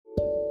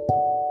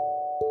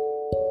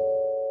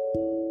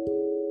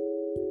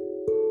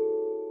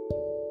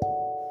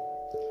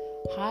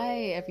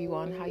Hi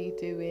everyone, how you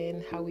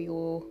doing? How are we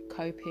all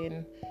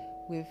coping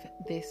with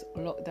this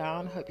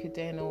lockdown? Hope you're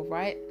doing all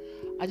right.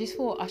 I just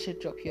thought I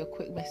should drop you a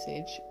quick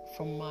message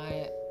from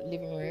my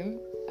living room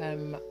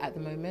at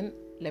the moment.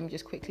 Let me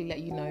just quickly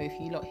let you know, if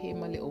you lot hear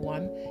my little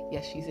one,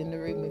 yes, she's in the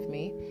room with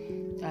me.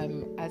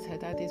 As her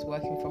dad is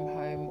working from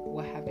home,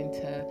 we're having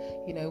to,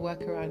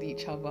 work around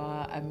each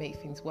other and make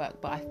things work.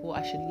 But I thought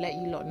I should let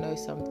you lot know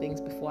some things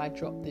before I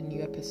drop the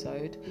new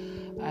episode.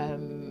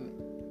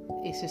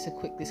 It's just a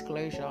quick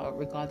disclosure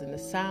regarding the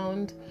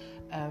sound.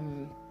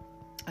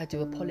 I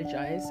do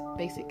apologise.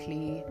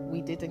 Basically,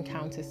 we did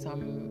encounter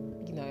some,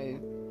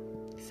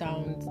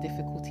 sound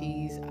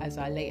difficulties, as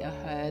I later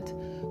heard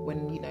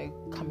when,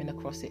 coming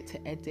across it to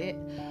edit.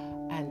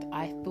 And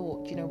I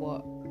thought, there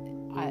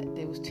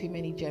was too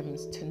many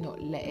gems to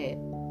not let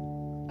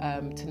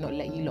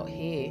you lot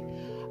hear.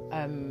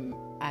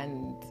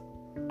 And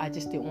I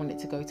just didn't want it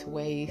to go to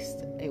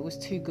waste. It was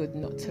too good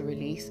not to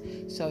release.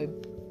 So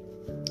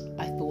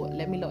I thought,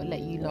 let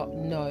you lot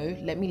know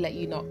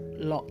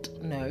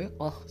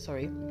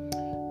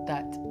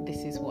that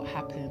this is what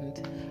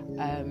happened.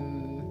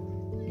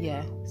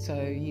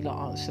 So you lot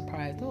aren't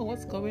surprised. Oh,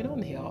 what's going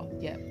on here?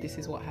 Yeah, this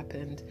is what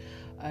happened.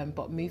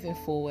 But moving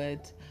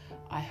forward,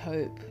 I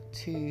hope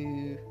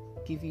to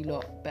give you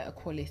lot better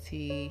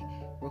quality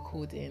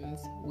recordings,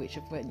 which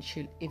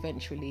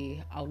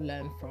eventually I'll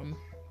learn from.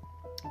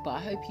 But I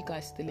hope you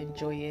guys still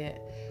enjoy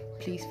it.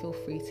 Please feel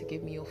free to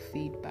give me your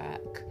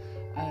feedback.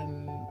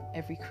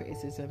 Every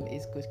criticism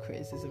is good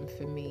criticism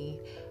for me,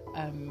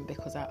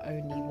 because I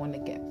only want to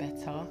get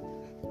better.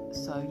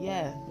 So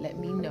yeah, let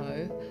me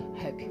know. I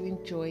hope you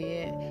enjoy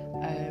it.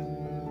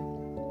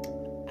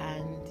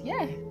 And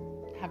yeah,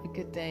 have a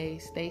good day.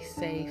 Stay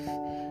safe,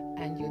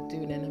 and you're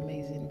doing an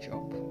amazing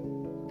job.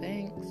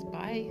 Thanks.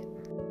 Bye.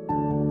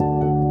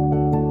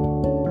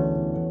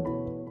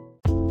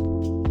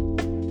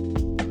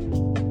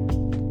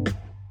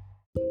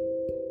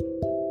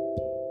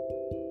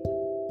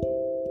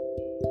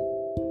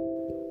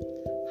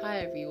 Hi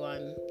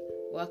everyone,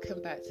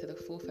 welcome back to the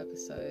 4th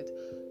episode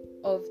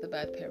of the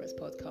Bad Parents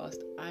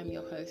podcast. I'm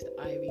your host,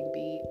 Irene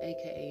B,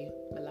 aka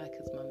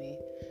Malika's mummy.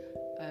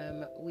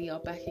 We are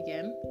back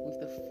again with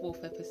the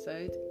 4th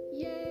episode.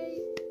 Yay!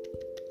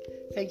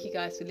 Thank you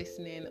guys for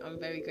listening. I'm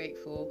very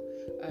grateful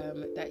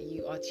that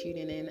you are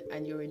tuning in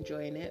and you're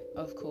enjoying it.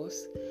 Of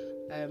course,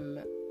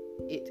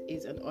 it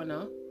is an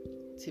honour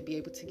to be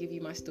able to give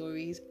you my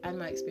stories and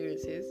my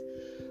experiences.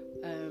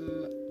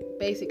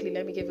 Basically,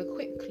 let me give a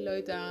quick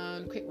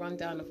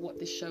rundown of what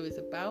this show is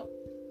about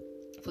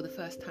for the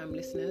first time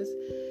listeners.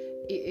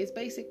 It is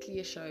basically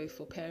a show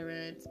for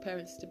parents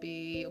to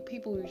be, or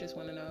people who just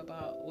want to know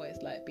about what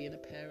it's like being a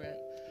parent,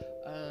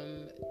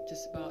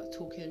 just about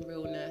talking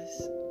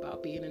realness,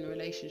 about being in a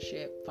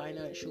relationship,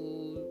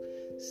 financial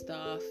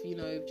stuff,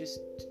 just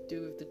to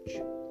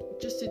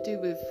do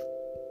with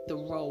the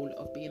role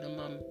of being a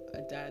mum,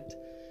 a dad,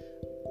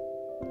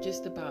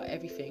 just about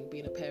everything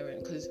being a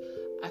parent, because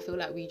I feel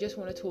like we just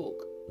want to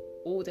talk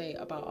all day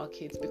about our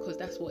kids, because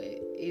that's what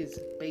it is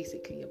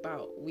basically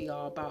about. We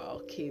are about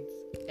our kids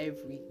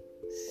every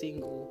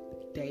single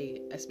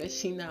day,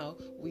 especially now.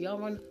 We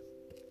are on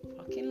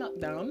fucking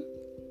lockdown.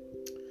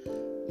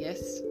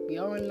 Yes, we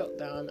are on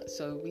lockdown,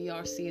 so we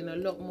are seeing a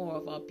lot more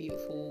of our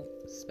beautiful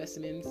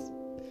specimens,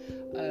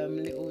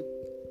 little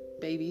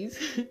babies.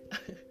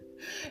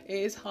 It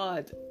is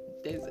hard.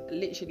 There's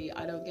literally,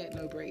 I don't get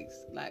no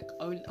breaks. Like,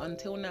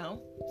 until now,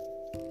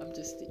 I'm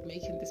just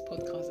making this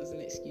podcast as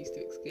an excuse to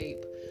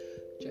escape.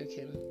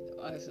 Joking.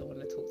 I also want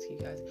to talk to you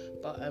guys.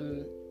 But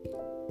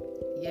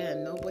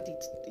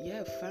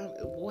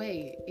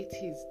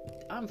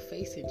I'm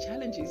facing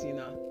challenges,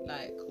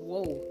 like,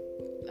 whoa,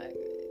 like,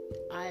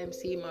 I am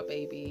seeing my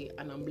baby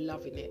and I'm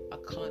loving it. I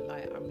can't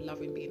lie, I'm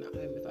loving being at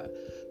home with her.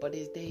 But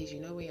there's days,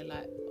 where you're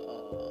like,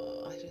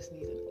 oh, I just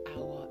need an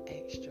hour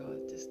extra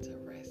just to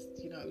rest,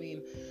 you know what I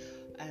mean?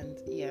 And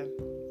yeah,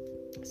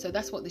 so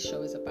that's what this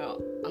show is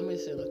about. I'm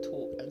just going to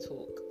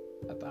talk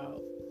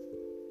about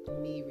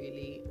me,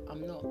 really.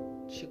 I'm not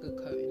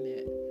sugarcoating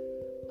it.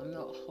 I'm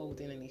not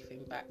holding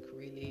anything back,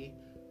 really.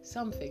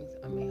 Some things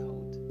I may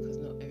hold, because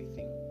not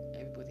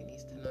everybody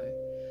needs to know.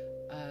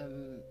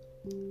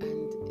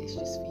 And it's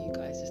just for you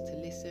guys just to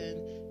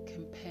listen,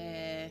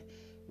 compare,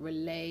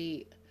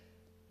 relate,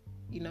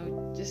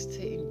 just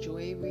to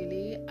enjoy,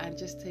 really, and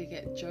just to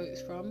get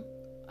jokes from.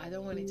 I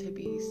don't want it to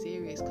be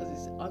serious, because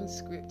it's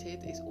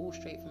unscripted. It's all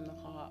straight from the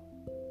heart.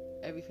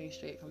 Everything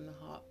straight from the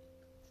heart.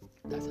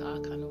 That's how I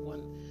kind of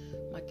want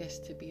my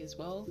guests to be as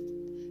well.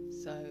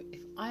 So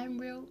if I'm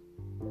real,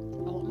 I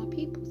want my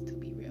peoples to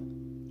be real,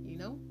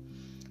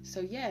 So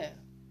yeah,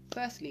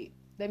 firstly,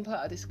 let me put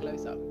out a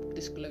disclosure.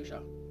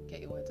 Get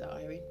your words out,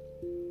 Irene.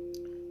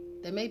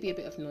 There may be a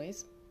bit of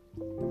noise.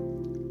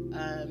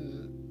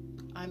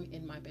 I'm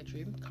in my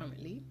bedroom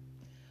currently,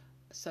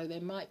 so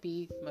there might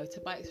be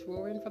motorbikes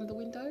roaring from the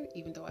window,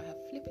 even though I have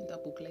flipping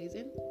double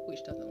glazing,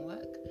 which doesn't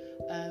work.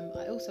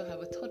 I also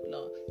have a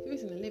toddler who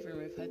is in the living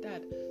room with her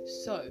dad,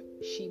 so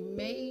she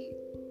may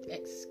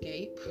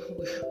escape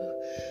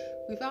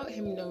without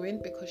him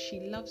knowing, because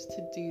she loves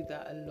to do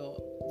that a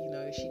lot.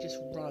 She just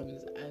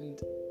runs, and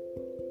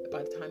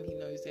by the time he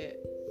knows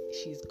it,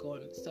 she's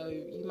gone. So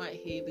you might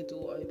hear the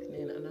door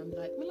opening and I'm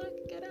like,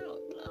 Malika, get out,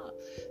 blah.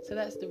 So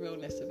that's the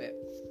realness of it.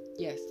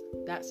 Yes,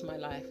 that's my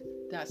life.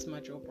 That's my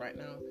job right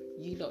now.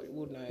 You lot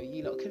will know.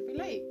 You lot can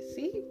relate.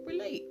 See?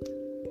 Relate.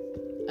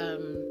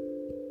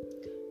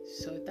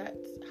 So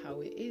that's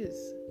how it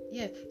is.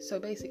 Yeah, so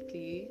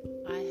basically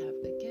I have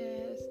a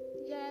guest.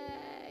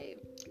 Yay!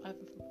 I've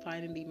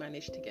finally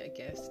managed to get a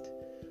guest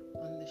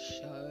on the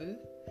show.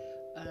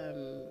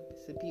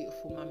 It's a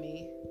beautiful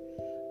mummy,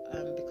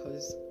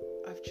 because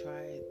I've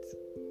tried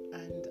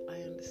and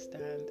I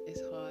understand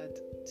it's hard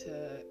to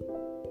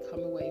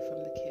come away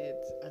from the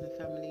kids and the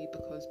family,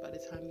 because by the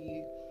time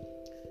you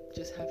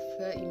just have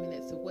 30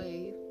 minutes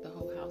away, the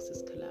whole house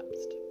has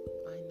collapsed.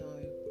 I know.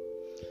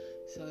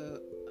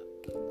 So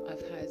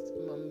I've had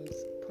mum's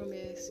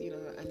promise,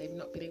 and they've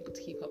not been able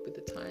to keep up with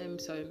the time,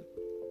 so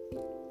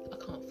I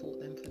can't fault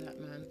them for that,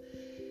 man.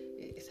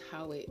 It's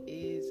how it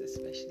is,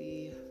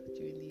 especially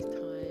during these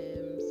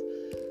times,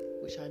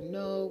 which I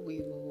know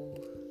we will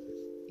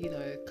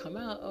come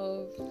out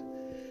of.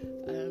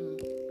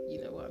 You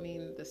know what I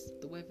mean?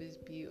 The weather's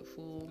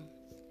beautiful,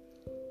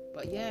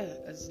 but yeah,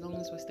 as long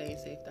as we're staying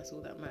safe, that's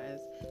all that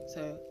matters.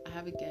 So I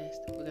have a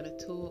guest. We're gonna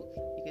talk.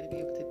 You're gonna be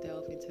able to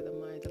delve into the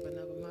mind of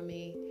another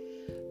mummy,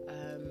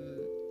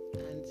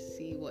 and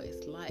see what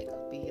it's like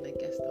being a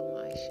guest on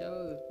my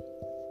show.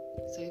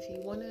 So if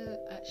you want to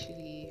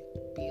actually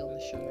be on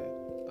the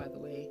show, by the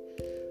way,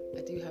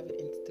 I do have an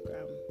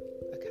Instagram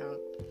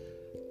account.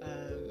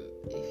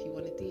 If you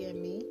want to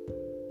DM me,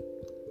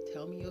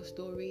 tell me your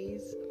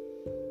stories,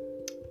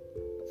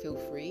 feel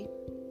free.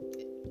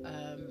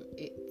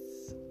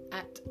 It's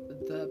at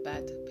the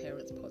Bad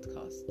Parents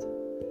Podcast.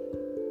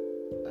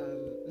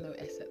 No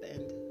S at the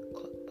end.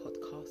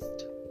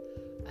 Podcast.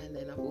 And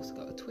then I've also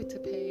got a Twitter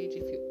page,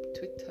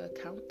 Twitter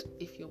account,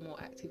 if you're more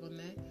active on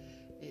there.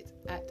 It's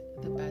at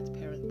the Bad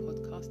Parent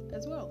Podcast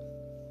as well.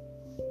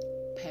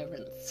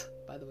 Parents,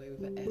 by the way,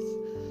 with an S.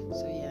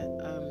 So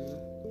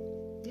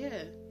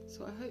yeah.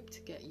 So I hope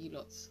to get you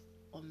lots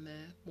on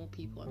there, more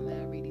people on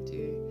there. I really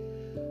do.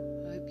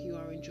 I hope you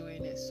are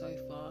enjoying it so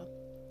far.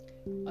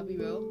 I'll be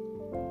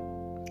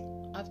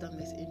real, I've done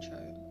this intro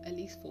at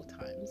least 4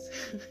 times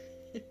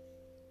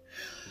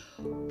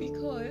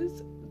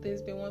because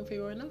there's been one thing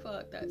or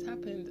another that's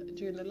happened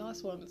during the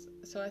last ones.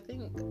 So I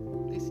think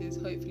this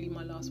is hopefully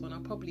my last one.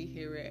 I'll probably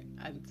hear it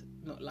and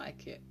not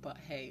like it, but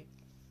hey,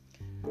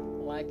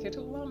 like it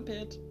or lump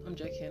it. I'm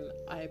joking.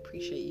 I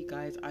appreciate you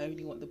guys. I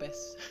only want the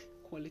best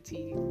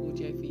quality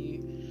audio for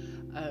you.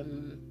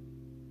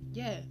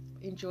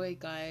 Enjoy,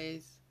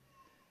 guys.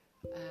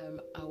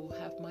 I will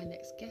have my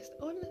next guest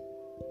on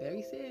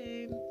very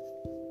soon.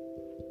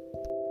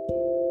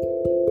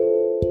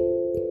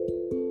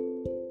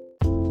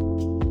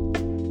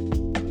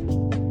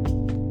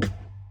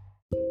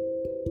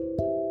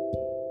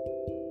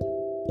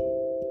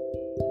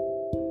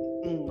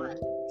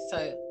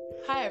 So,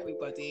 hi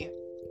everybody.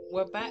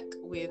 We're back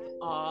with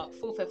our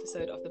 4th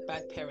episode of the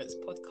Bad Parents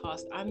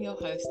Podcast. I'm your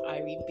host,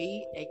 Irene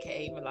B,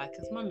 aka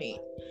Malika's mummy.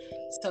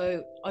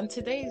 So, on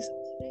today's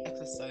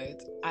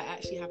episode, I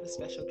actually have a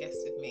special guest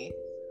with me.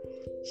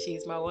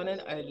 She's my one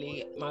and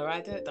only, my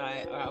ride or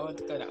die. I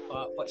won't go that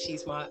far, but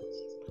she's my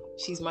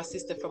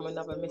sister from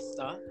another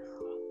mister.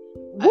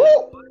 I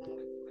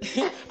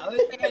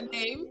won't say her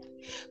name,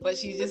 but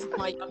she's just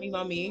my yummy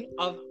mummy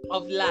of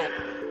life.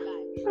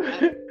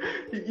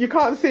 You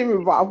can't see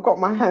me, but I've got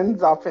my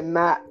hands up in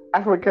that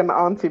African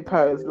auntie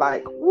pose,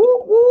 like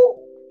woo woo.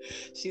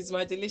 She's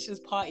my delicious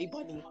party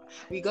bunny.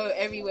 We go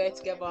everywhere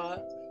together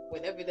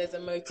whenever there's a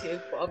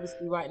motive, but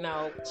obviously right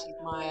now she's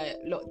my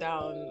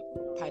lockdown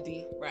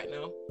paddy right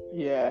now.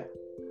 Yeah.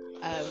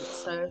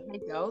 So hey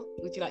girl,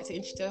 would you like to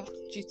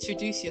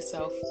introduce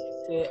yourself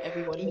to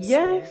everyone listening?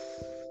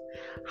 Yes.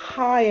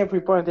 Hi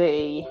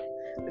everybody.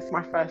 It's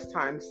my first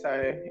time,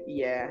 so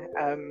yeah.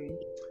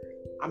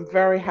 I'm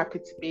very happy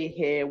to be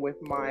here with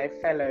my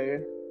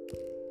fellow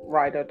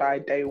ride or die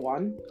day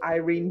one,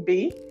 Irene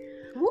B.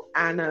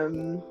 And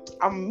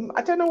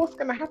I don't know what's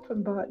gonna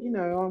happen, but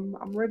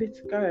I'm ready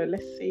to go.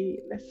 Let's see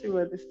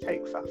where this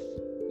takes us.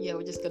 Yeah,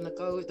 we're just gonna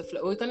go with the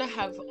flow. We're gonna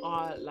have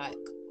our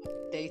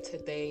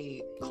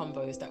day-to-day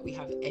combos that we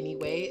have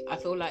anyway. I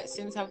feel like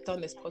since I've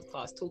done this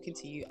podcast talking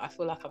to you, I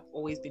feel like I've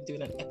always been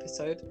doing an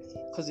episode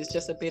because it's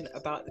just been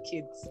about the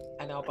kids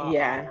and about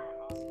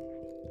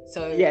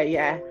So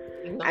yeah.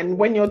 And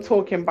when you're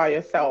talking by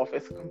yourself,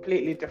 it's a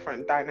completely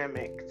different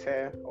dynamic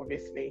to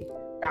obviously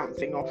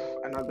bouncing off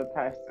another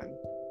person.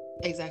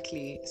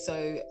 Exactly.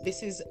 So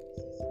this is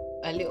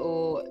a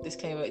little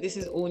disclaimer. This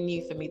is all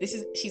new for me.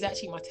 She's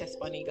actually my test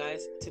bunny,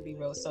 guys, to be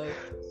real. So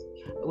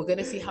we're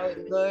gonna see how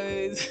it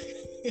goes.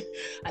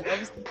 And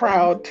obviously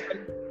proud.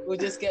 We'll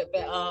just get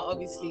better,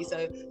 obviously.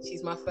 So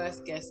she's my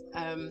first guest.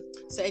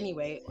 So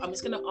anyway, I'm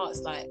just gonna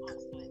ask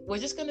we're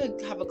just gonna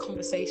have a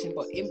conversation,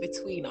 but in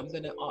between I'm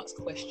gonna ask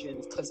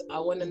questions because I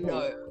want to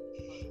know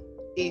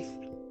if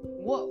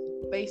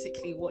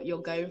what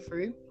you're going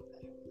through,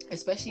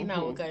 especially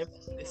now we're going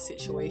through this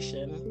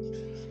situation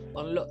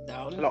on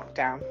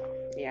lockdown,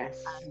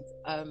 yes,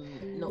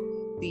 and not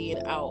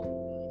being out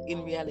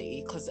in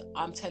reality, because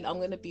I'm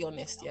going to be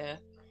honest, yeah.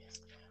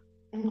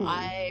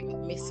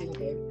 I'm missing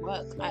going to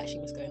work. I actually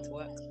miss going to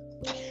work.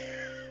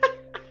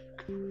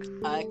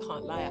 I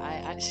can't lie,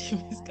 I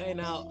actually miss going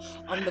out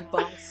on the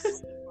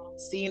bus,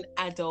 seeing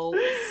adults.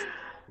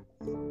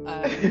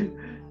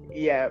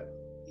 Yeah,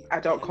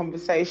 adult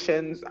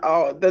conversations.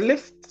 Oh, the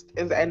list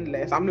is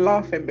endless. I'm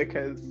laughing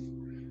because,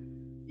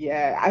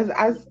 yeah,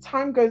 as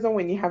time goes on,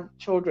 when you have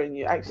children,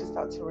 you actually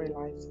start to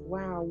realize,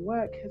 wow,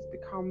 work has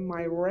become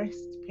my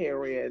rest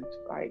period.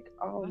 Like,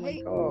 oh my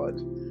Right,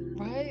 God.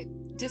 right.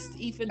 Just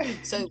even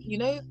so,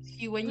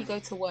 when you go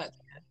to work,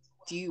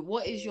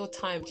 what is your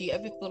time? Do you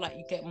ever feel like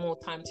you get more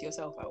time to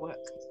yourself at work?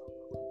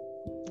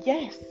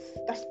 Yes,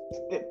 that's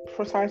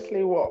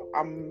precisely what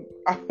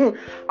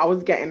I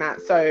was getting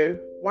at. So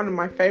one of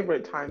my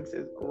favorite times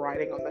is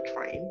riding on the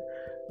train.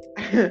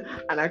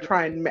 and I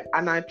try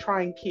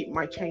and keep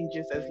my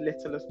changes as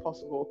little as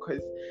possible,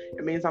 because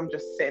it means I'm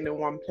just sitting in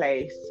one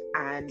place,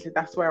 and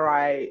that's where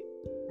I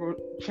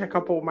check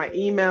up all my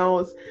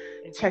emails,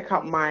 check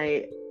up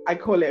I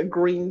call it a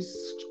green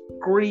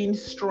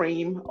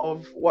stream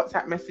of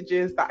WhatsApp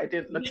messages that I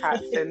didn't look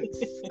at since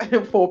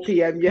 4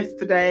 p.m.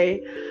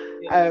 yesterday.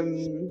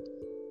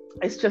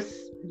 It's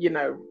just,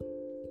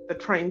 the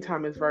train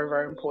time is very,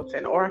 very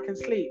important. Or I can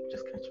sleep,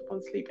 just catch up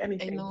on sleep,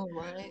 anything. I know,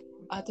 right?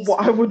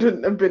 What I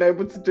wouldn't have been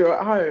able to do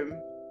at home.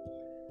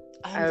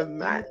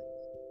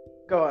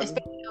 Go on.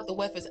 Especially now the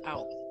weather's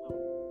out,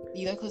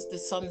 because the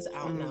sun's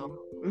out now.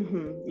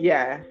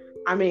 Yeah,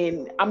 I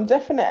mean,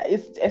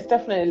 it's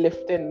definitely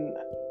lifting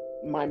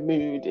my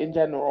mood in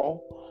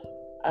general.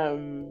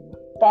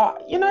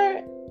 But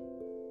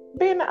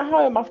being at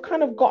home, I've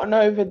kind of gotten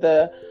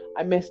over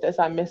I miss this,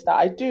 I miss that.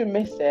 I do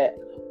miss it,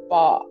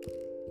 but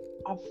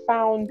I've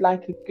found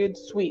like a good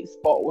sweet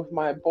spot with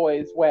my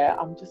boys where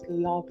I'm just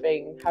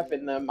loving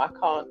having them. I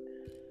can't.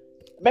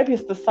 Maybe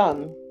it's the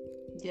sun.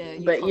 Yeah,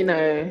 but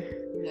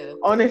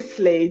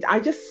honestly,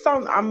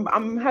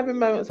 I'm having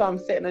moments where I'm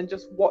sitting and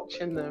just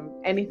watching them.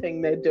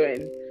 Anything they're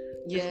doing,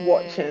 just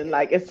watching.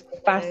 Like, it's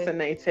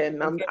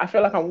fascinating. I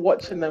feel like I'm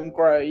watching them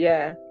grow.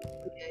 Yeah.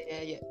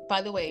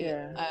 By the way,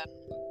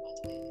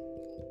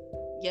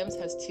 Yems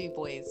has two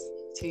boys,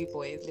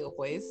 little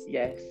boys.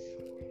 Yes.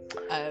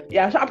 I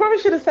probably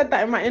should have said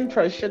that in my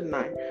intro, shouldn't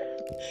I?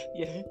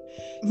 Yeah.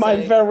 My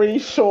very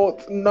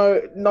short,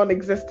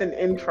 non-existent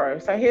intro.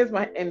 So here's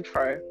my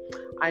intro.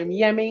 I'm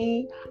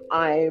Yemi.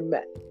 I'm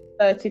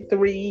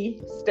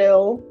 33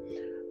 still.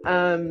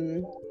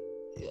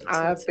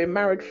 I've been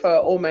married for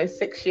almost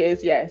 6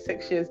 years.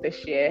 6 years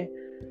this year.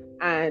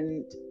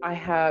 And I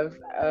have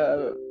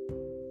a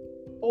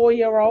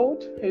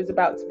 4-year-old who's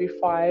about to be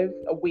 5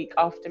 a week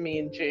after me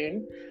in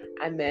June.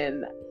 And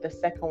then the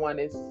second one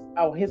he's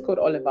called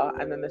Oliver.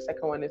 And then the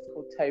second one is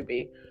called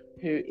Toby,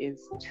 who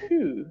is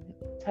 2,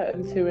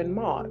 turned 2 in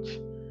March.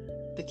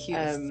 The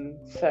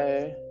cutest.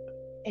 So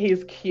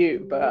he's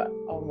cute, but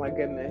oh my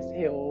goodness,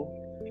 he'll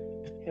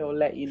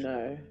let you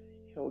know.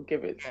 He'll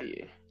give it to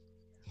you.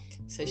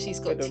 So she's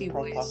got 2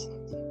 boys.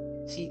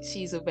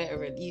 She's a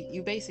veteran.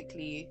 You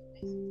basically,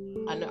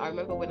 I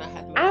remember when I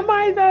had my... Am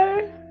I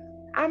though?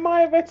 Am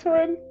I a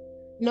veteran?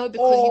 No,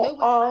 because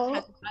when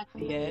I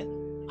had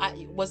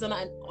wasn't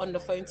I on the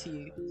phone to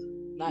you?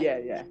 Like,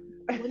 yeah.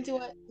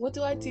 What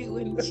do I do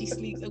when she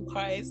sleeps and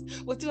cries?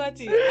 What do I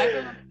do?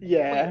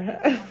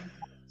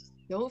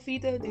 Don't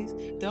feed her this.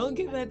 Don't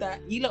give her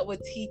that. You lot were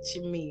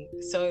teaching me,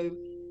 so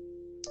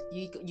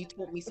you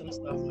taught me some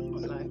stuff.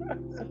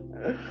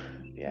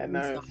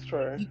 It's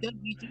true.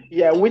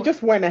 We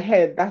just went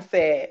ahead. That's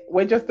it.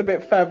 We're just a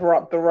bit further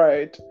up the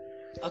road.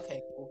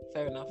 Okay, cool.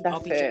 Fair enough.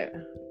 That's it.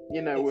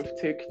 With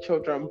 2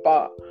 children,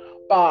 but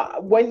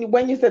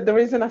when you said, the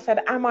reason I said,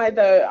 am I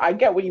though, I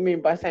get what you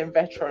mean by saying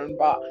veteran,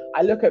 but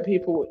I look at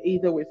people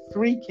either with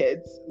 3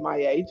 kids my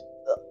age,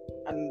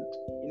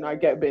 and I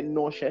get a bit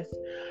nauseous,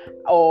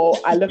 or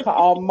I look at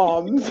our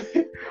moms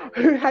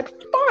who had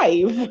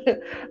 5,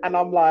 and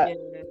I'm like,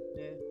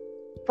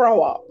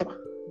 throw up,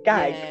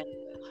 gag. Yeah.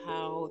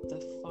 How the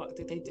fuck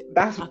did they do?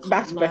 That's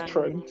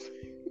veterans.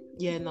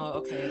 Yeah, no,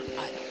 okay.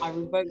 I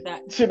revoke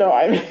that. Do you know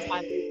what I mean?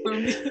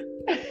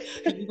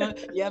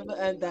 You haven't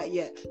earned that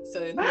yet.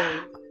 So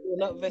no, you're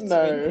not veteran.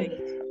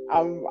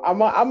 No,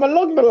 I'm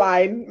along the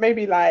line,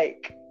 maybe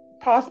like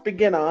past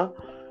beginner,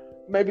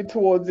 maybe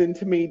towards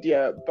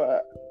intermediate,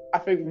 but I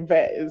think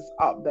vet is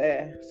up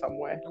there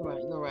somewhere.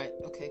 All right.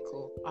 Okay,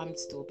 cool. I'm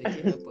still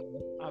beginner, but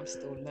I'm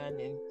still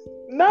learning.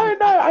 No,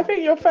 I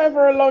think you're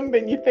further along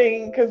than you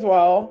think as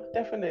well.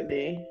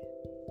 Definitely.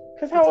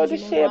 Because how old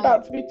is she?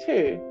 About to be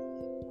 2.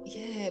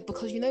 Yeah,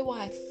 because you know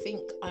why I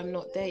think I'm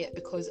not there yet?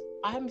 Because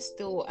I'm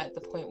still at the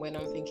point when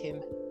I'm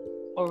thinking,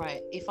 all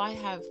right, if I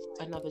have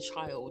another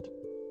child,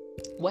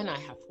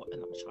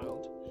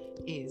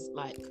 is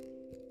like,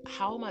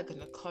 how am I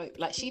gonna cope?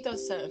 Like, she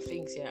does certain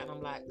things, and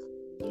I'm like,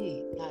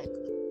 like,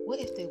 what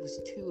if there was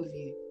two of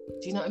you?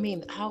 Do you know what I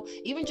mean? How,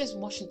 even just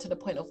washing, to the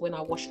point of when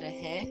I wash her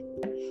hair,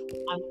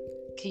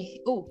 can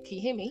you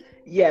hear me?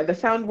 Yeah, the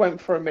sound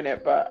went for a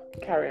minute, but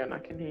carry on, I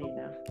can hear you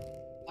now.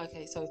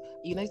 Okay, so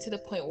to the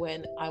point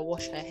when I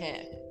wash her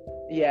hair,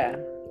 Yeah.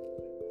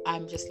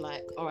 I'm just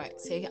like, all right,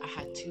 say I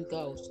had two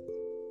girls,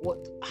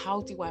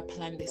 how do I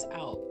plan this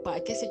out? But I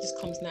guess it just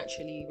comes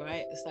naturally,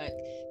 right? It's like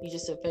you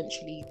just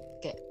eventually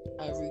get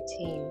a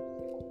routine.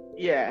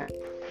 Yeah,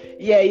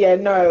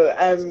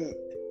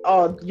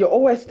 no, you're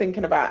always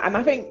thinking about, and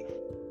I think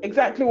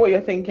exactly what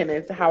you're thinking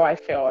is how I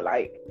feel,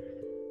 like,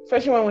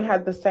 especially when we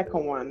had the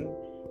second one,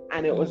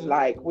 and it was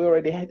like we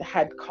already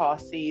had car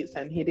seats,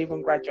 and he'd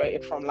even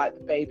graduated from like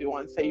the baby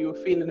one, so you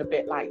were feeling a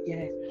bit like,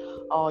 yeah,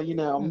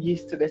 I'm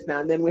used to this now.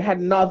 And then we had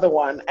another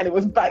one, and it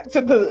was back to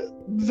the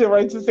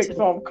 0 to 6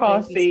 month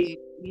car seat.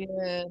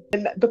 Yeah,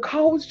 and the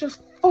car was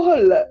just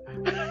full.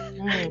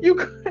 You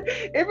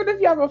even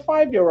if you have a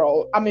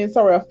 5-year-old, a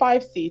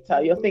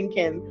 5-seater, you're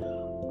thinking,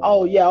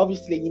 oh yeah,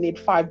 obviously you need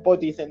 5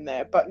 bodies in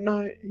there, but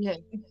no,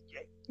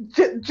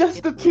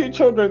 just the 2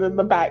 children in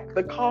the back,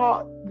 the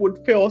car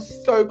would feel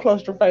so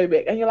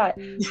claustrophobic, and you're like,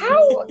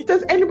 how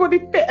does anybody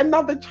fit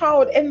another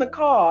child in the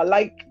car?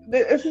 Like,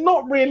 it's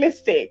not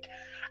realistic.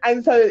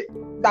 And so,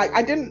 like,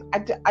 I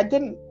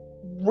didn't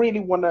really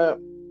want to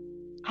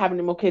have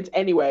any more kids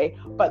anyway,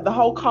 but the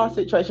whole car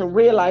situation,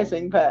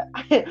 realizing that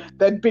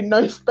there'd be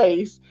no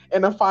space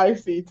in a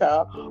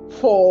 5-seater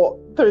for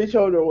 3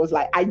 children, was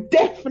like, I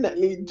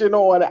definitely do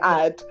not want to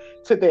add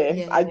to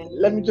this.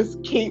 Let me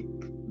just keep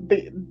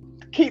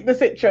the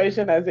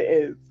situation as it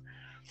is.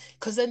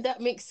 Because then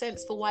that makes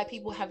sense for why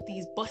people have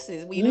these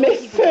buses. We know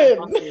people have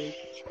buses.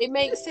 It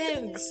makes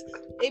sense.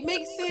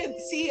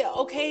 See,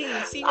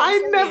 okay. See,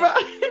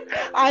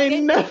 I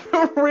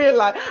never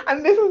realized,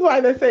 and this is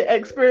why they say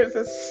experience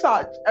is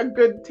such a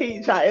good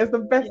teacher. It's the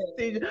best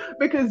teacher,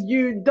 because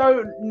you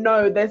don't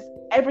know.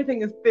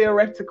 Everything is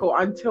theoretical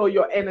until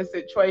you're in a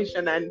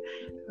situation, and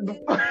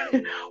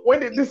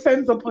when it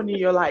descends upon you,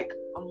 you're like,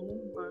 oh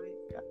my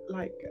God,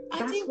 like,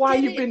 that's why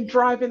you've been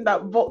driving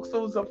that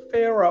Vauxhall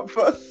Zafira up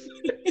for us.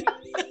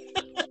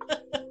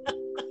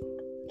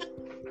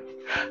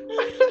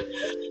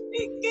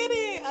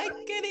 I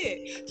get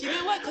it. Do you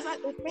know what? Because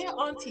their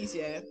aunties,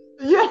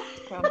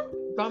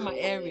 around my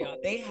area,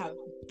 they have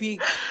big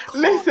cars.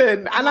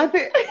 Listen, and I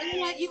think, I'm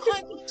like, you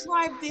can't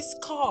drive this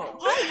car.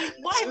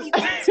 Why have you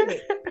picked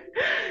it?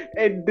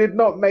 It did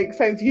not make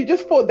sense. You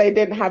just thought they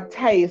didn't have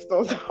taste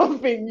or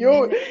something.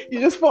 You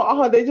just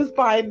thought, they're just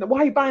buying. Why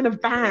are you buying a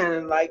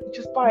van? Like,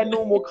 just buy a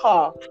normal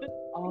car.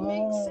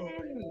 Makes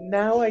sense.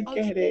 Now I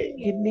get it.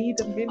 You need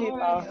a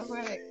minibus. All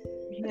right.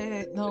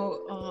 Yeah,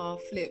 no,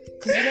 flip.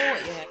 Because you know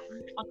what,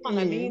 I can't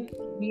lie.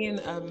 Me and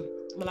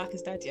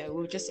Malaka's dad, we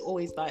were just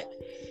always like,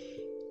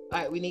 all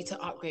right, we need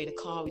to upgrade a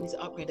car.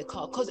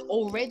 Because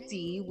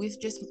already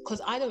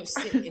because I don't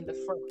sit in the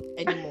front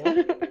anymore.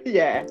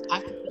 I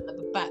can sit at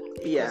the back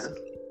because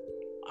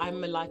I'm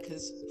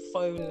Malaka's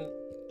phone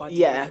buddy.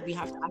 We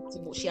have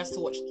to she has to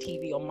watch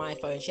TV on my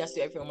phone. She has to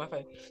do everything on my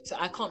phone. So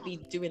I can't be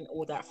doing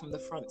all that from the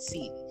front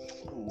seat.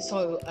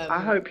 So I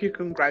hope you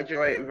can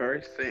graduate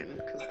very soon,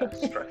 because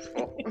that's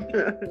stressful.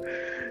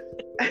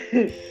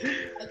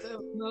 I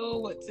don't know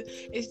what to.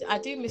 I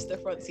do miss the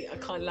front seat. I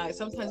can't lie.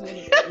 Sometimes when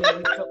we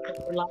drop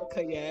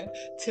Malaka,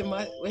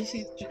 when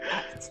she's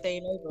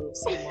staying over with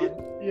someone,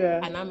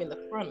 and I'm in the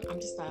front, I'm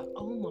just like,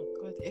 oh my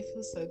God, it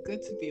feels so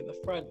good to be in the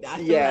front.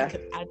 I feel like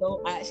an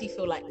adult. I actually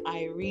feel like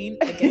Irene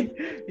again.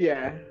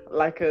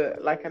 like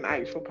an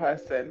actual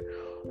person.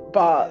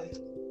 But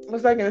what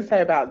was I going to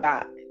say about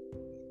that?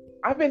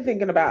 I've been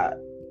thinking about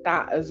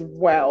that as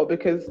well,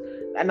 because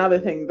another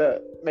thing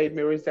that made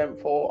me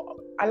resentful.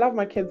 I love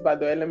my kids, by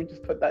the way. Let me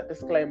just put that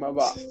disclaimer.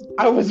 But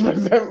I was not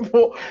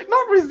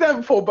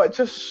resentful, but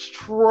just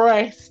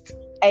stressed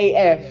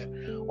AF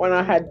when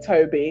I had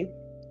Toby.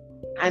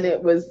 And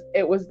it was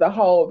the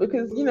whole,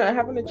 because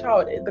having a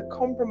child, the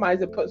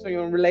compromise it puts on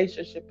your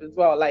relationship as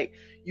well. Like,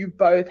 you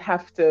both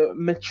have to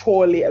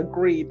maturely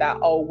agree that,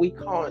 we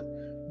can't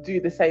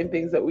do the same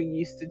things that we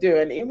used to do.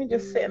 And even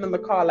just sitting in the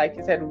car, like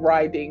you said,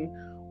 riding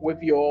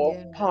with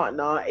your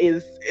partner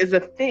is a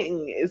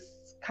thing.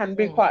 Can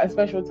be quite a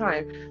special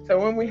time. So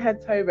when we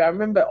had Toby, I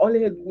remember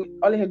Ollie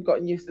had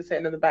gotten used to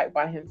sitting in the back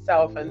by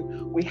himself,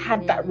 and we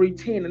had that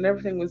routine and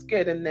everything was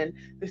good. And then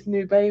this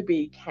new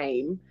baby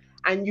came,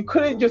 and you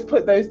couldn't just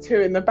put those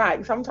 2 in the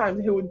back.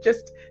 Sometimes he would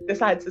just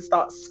decide to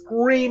start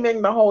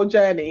screaming the whole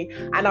journey,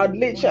 and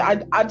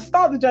I'd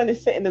start the journey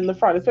sitting in the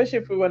front, especially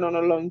if we went on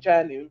a long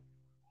journey.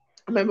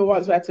 I remember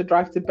once we had to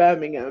drive to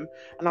Birmingham,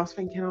 and I was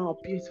thinking, oh,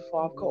 beautiful,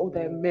 I've got all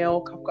their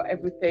milk, I've got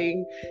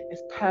everything,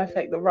 it's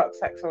perfect, the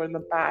rucksacks are in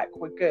the back,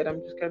 we're good, I'm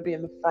just going to be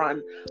in the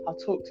front, I'll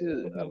talk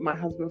to my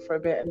husband for a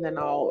bit, and then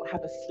I'll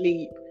have a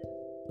sleep.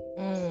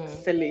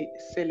 Silly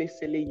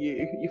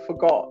you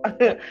forgot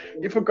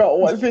you forgot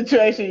what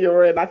situation you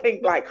were in. I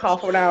think like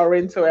half an hour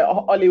into it,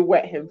 Ollie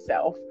wet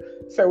himself,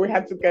 so we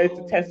had to go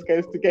to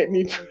Tesco's to get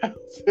new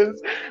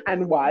trousers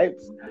and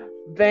wipes.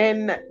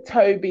 Then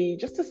Toby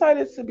just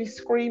decided to be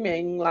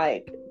screaming,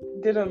 like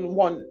didn't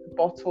want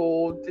bottle,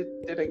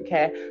 didn't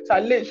care. So I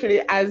literally,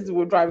 as we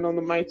were driving on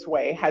the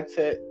motorway, had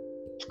to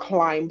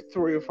climb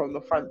through from the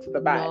front to the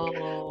back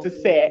to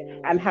sit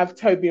and have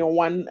Toby on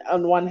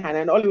one hand,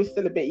 and Ollie was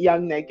still a bit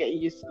young there, getting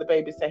used to the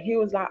baby, so he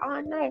was like,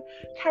 oh no,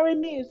 carry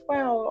me as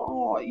well,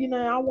 oh, you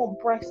know, I want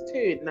breast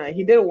too. No,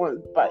 he didn't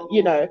want, but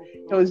you know,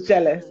 he was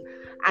jealous.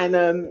 And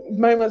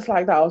moments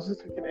like that, I was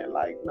just looking at it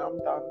like, no,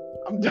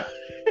 I'm done.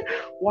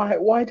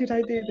 why did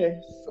I do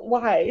this?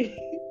 Why?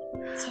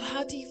 So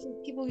how do you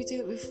think people who do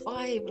it with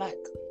 5,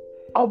 like,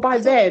 oh, by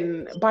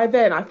then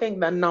I think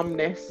the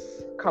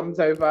numbness comes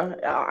over.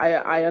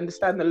 I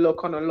understand the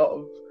look on a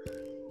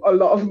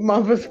lot of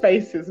mothers'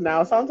 faces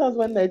now. Sometimes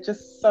when they're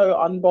just so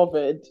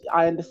unbothered,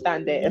 I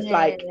understand it. It's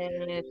like,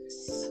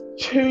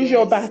 choose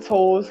your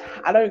battles.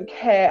 I don't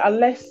care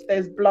unless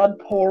there's blood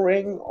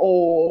pouring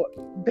or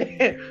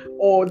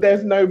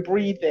there's no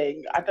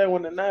breathing. I don't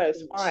want to know.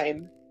 It's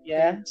fine.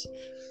 Yeah.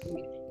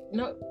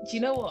 No, do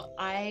you know what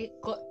I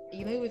got?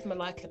 You know, with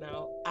Malika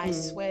now, I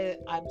swear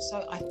I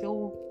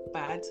feel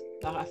bad.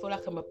 I feel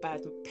like I'm a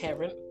bad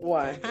parent.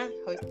 Why?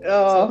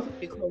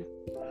 Because.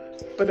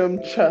 But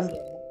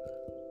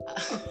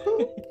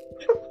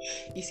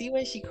you see,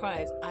 when she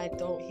cries, I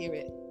don't hear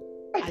it.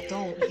 I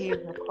don't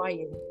hear her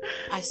crying.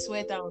 I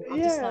swear down.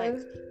 I'm just like,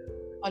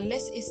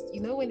 unless it's,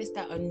 you know, when it's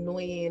that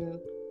annoying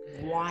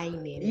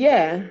whining.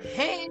 Yeah.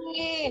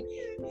 Hey,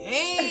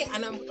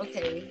 and I'm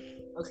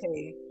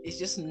okay, it's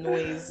just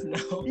noise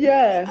now.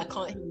 Yeah. I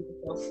can't hear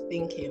myself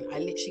thinking. I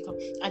literally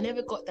can't. I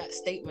never got that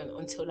statement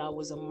until I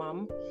was a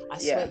mum. I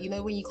swear, you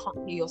know, when you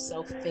can't hear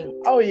yourself think.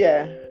 Oh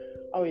yeah.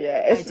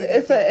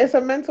 It's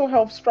a mental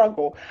health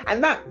struggle,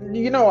 and that,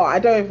 you know what, I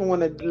don't even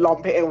want to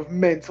lump it in with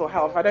mental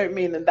health. I don't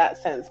mean in that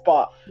sense,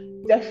 but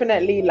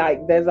definitely,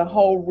 like, there's a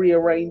whole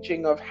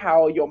rearranging of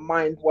how your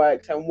mind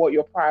works and what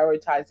you're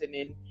prioritizing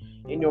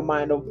in your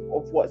mind of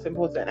what's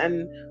important.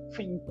 And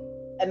for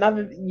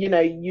another, you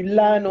know, you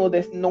learn all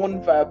this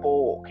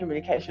non-verbal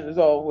communication as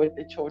well with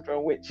the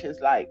children, which is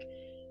like,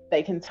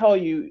 they can tell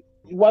you.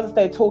 Once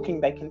they're talking,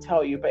 they can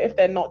tell you, but if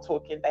they're not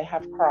talking, they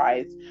have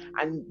cries,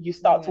 and you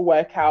start to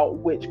work out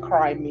which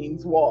cry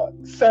means what.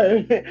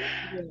 So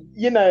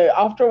you know,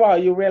 after a while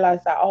you realize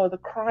that, oh, this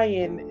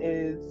crying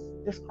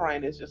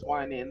is just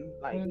whining.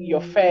 Like,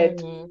 you're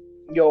fed,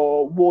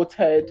 you're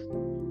watered,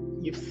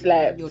 you've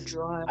slept, you're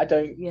dry, I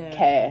don't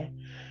care,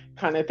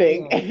 kind of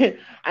thing.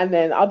 And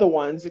then other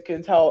ones, you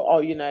can tell,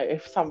 oh, you know,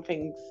 if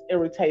something's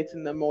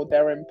irritating them or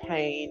they're in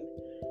pain.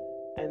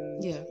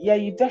 And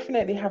you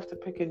definitely have to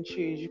pick and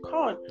choose. You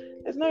can't,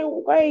 there's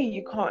no way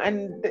you can't.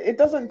 And it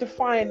doesn't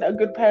define a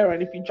good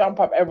parent if you jump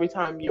up every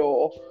time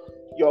your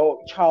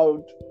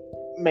child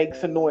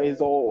makes a noise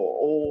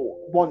or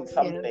wants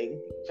something.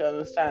 Do you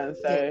understand?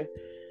 So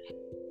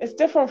it's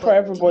different for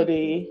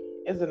everybody,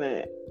 isn't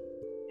it?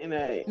 You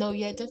know. No,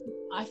 definitely.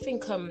 I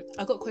think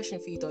I got a question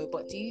for you though,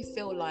 but do you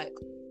feel like,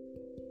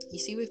 you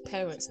see, with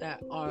parents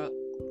that are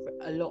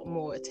a lot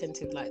more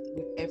attentive, like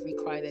with every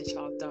cry their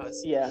child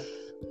does,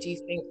 do you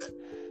think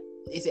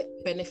does it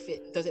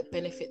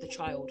benefit the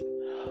child?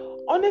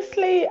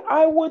 Honestly,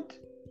 I would,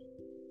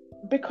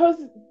 because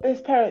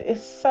this parent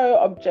is so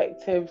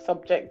objective,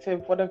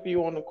 subjective, whatever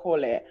you want to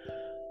call it.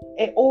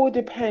 It all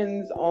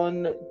depends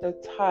on the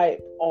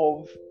type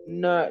of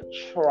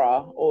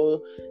nurturer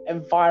or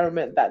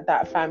environment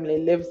that family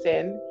lives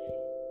in.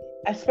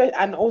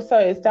 And also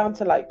it's down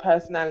to like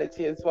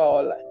personality as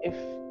well. If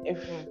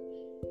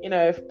you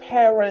know, if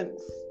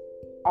parents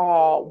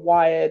are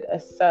wired a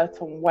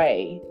certain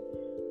way,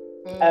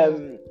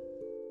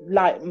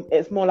 like,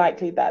 it's more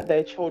likely that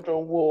their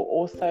children will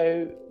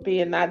also be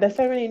in that. There's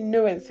so many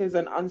nuances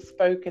and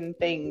unspoken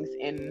things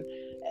in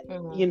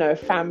you know,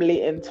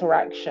 family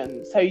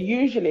interaction. So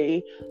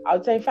usually I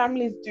would say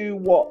families do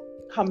what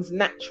comes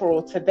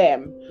natural to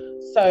them.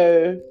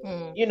 So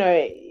you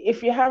know,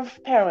 if you have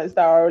parents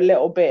that are a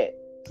little bit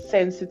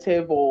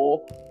sensitive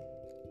or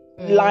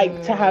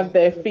like to have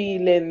their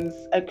feelings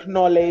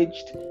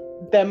acknowledged,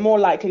 they're more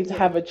likely to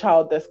have a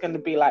child that's going to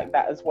be like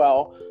that as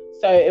well.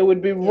 So it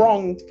would be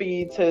wrong for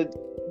you to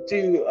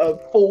do a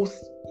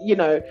false, you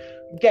know,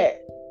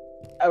 get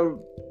a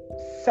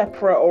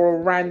separate or a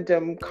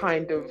random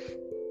kind of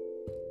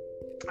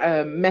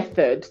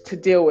method to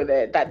deal with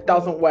it that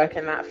doesn't work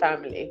in that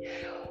family.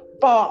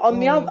 But on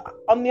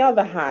the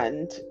other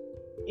hand,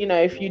 you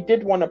know, if you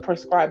did want to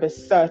prescribe a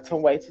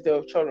certain way to deal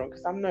with children,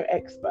 because I'm no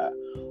expert,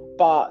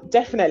 but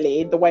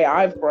definitely the way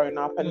I've grown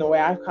up and the way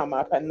I've come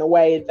up and the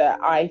way that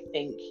I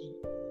think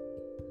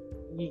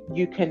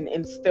you can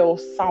instill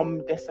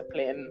some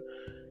discipline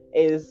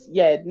is,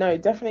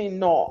 definitely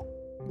not.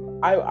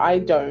 I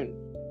don't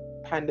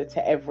pander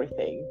to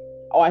everything.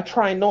 I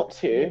try not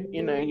to.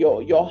 You know,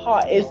 your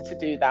heart is to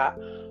do that,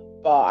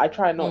 but I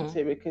try not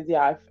to, because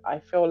I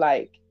feel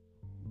like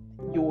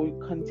you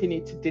will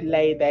continue to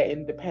delay their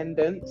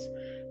independence.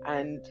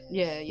 And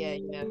you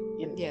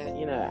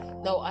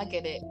know. No, I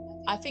get it.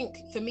 I think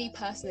for me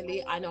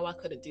personally, I know I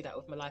couldn't do that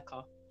with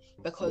Malika.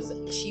 because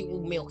she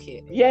will milk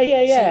it. She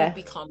will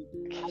become,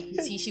 I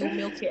can see she will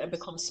milk it and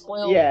become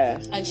spoiled.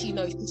 And she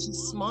knows she's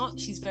smart.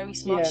 She's very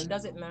smart. She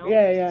does it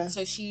now.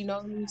 So she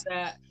knows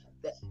that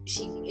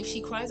if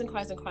she cries and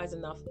cries and cries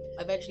enough,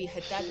 eventually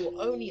her dad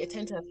will only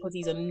attend to her because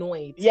he's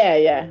annoyed.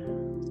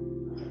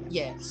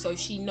 So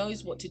she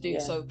knows what to do.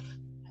 So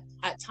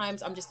at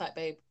times I'm just like,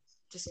 babe,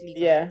 just leave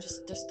her.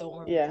 Just don't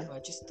worry about her.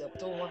 Just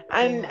don't worry.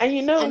 And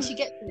you know, and she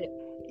gets it.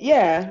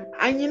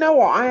 And you know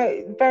what,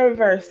 I very,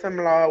 very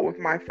similar with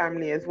my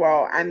family as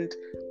well, and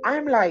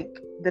I'm like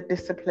the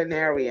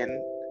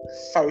disciplinarian,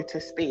 so to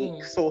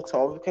speak, sort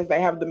of, because they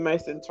have the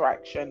most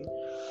interaction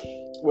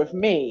with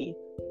me.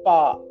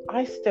 But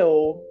I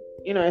still,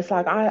 you know, it's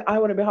like I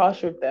want to be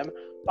harsh with them,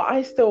 but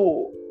I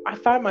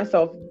find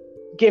myself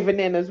giving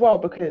in as well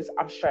because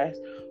I'm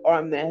stressed or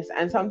I'm this.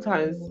 And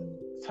sometimes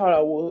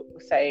Tola will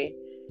say,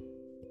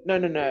 no,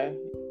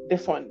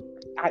 this one,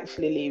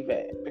 actually leave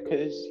it,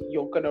 because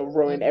you're gonna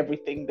ruin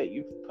everything that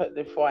you've put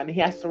there for. And he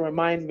has to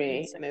remind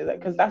me, and it's like,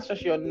 because that's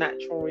just your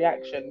natural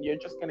reaction. You're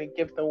just gonna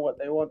give them what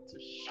they want to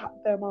shut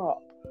them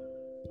up.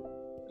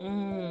 You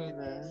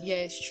know? Yeah,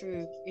 it's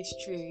true.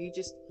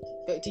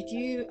 But did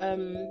you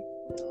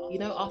you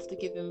know, after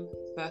giving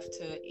birth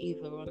to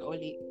either on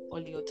Ollie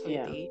or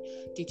Toby,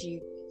 did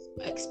you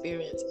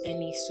experience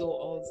any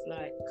sort of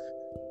like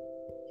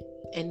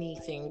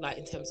anything, like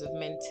in terms of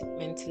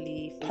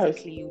mentally,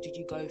 physically, or did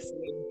you go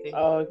through anything?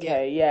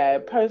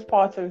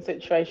 Postpartum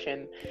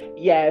situation.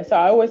 So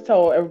I always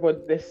tell everybody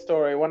this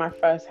story. When I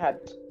first had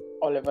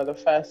Oliver, the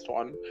first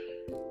one,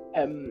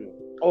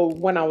 or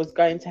when I was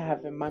going to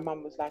have him, my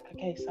mum was like,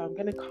 okay, so I'm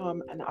gonna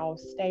come and I'll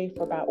stay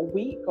for about a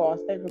week, or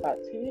I'll stay for about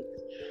 2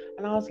 weeks.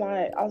 And I was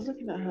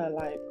looking at her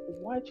like,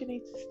 why do you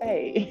need to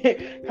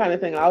stay? kind of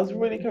thing. I was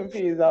really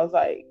confused. I was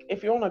like,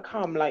 if you want to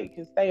come, like, you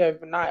can stay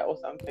overnight or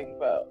something,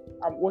 but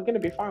we're going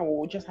to be fine.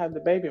 We'll just have the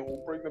baby and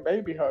we'll bring the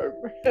baby home.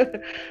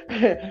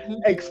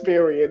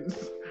 Experience.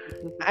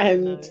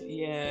 And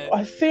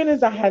as soon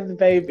as I had the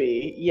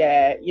baby,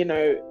 you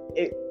know,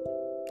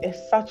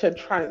 it's such a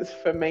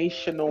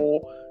transformational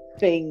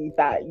thing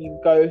that you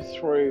go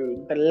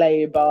through, the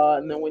labor,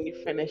 and then when you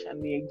finish,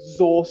 and the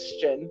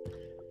exhaustion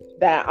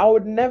that I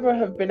would never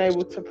have been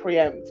able to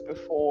preempt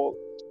before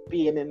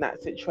being in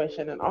that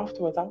situation. And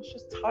afterwards, I was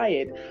just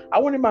tired. I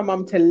wanted my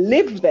mum to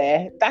live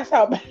there. That's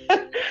how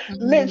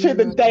literally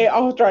the day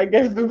after I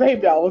gave the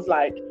baby, I was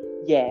like,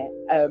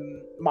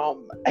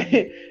 mum.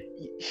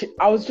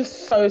 I was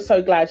just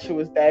so glad she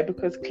was there,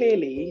 because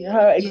clearly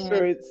her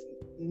experience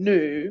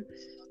knew.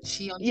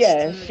 She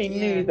understood, she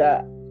knew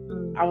that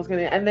I was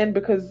gonna, and then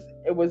because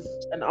it was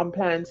an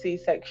unplanned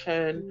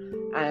C-section,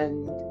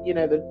 and you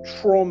know, the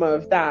trauma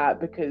of that,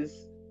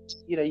 because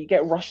you know, you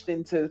get rushed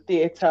into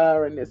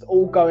theatre and it's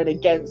all going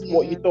against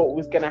what you thought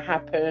was going to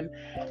happen,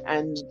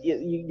 and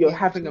you're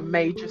having a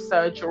major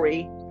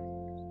surgery.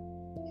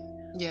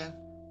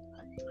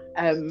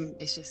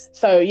 It's just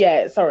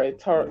sorry,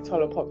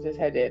 Tola popped his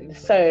head in.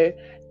 So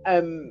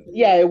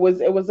it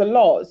was a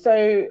lot.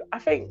 So I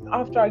think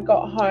after I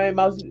got home,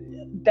 I was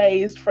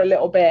dazed for a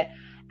little bit,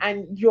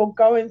 and you're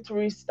going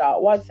through stuff.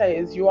 What I'd say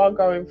is, you are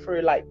going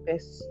through like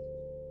this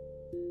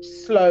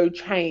slow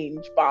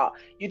change, but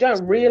you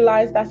don't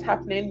realize that's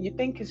happening. You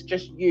think it's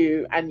just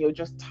you and you're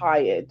just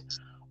tired.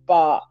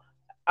 But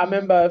I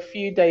remember a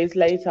few days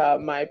later,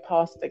 my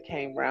pastor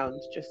came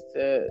round just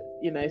to,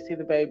 you know, see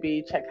the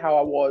baby, check how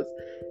I was.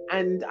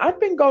 And I'd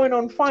been going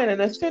on fine.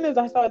 And as soon as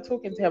I started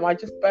talking to him, I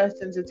just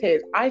burst into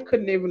tears. I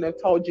couldn't even have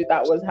told you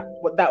that was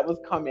what that was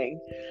coming.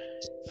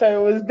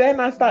 So it was then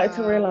I started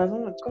to realize,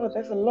 oh my God,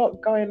 there's a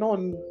lot going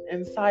on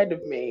inside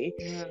of me.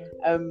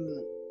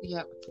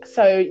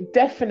 So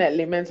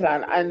definitely mental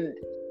health. And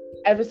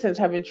ever since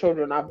having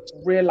children, I've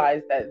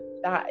realized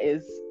that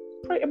is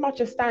pretty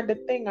much a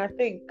standard thing. I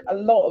think a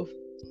lot of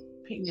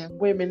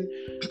women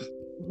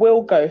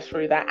will go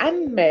through that,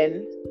 and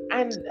men,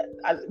 and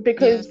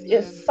because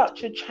it's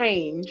such a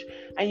change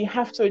and you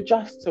have to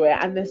adjust to it,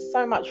 and there's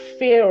so much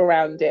fear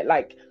around it,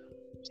 like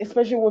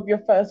especially with your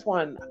first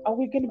one. Are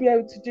we going to be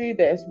able to do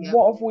this?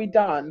 What have we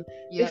done?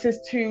 This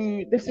is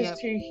too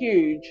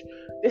huge.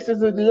 This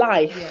is a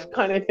life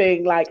kind of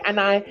thing. Like, and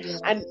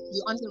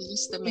you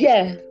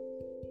underestimate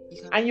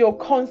and you're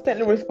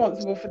constantly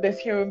responsible for this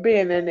human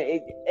being, and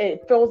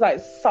it feels like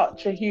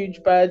such a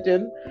huge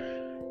burden.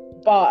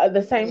 But at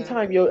the same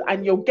time,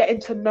 you're getting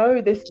to know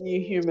this new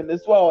human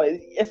as well.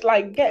 It's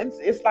like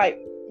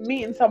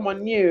meeting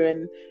someone new,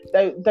 and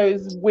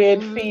those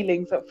weird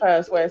feelings at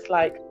first, where it's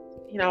like,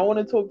 you know, I want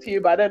to talk to you,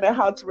 but I don't know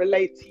how to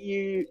relate to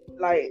you.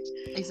 Like,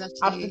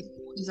 exactly.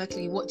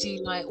 What do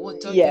you like?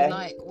 What don't you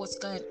like? What's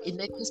going?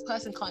 This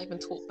person can't even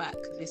talk back.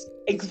 This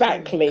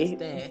exactly.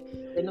 There,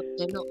 they're not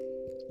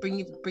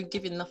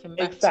giving nothing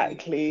back.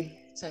 Exactly. To you.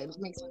 So it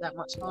makes it that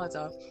much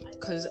harder,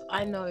 because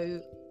I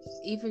know.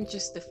 Even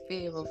just the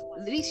fear of,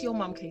 at least your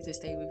mum came to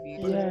stay with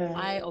you.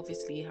 I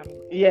obviously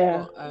haven't.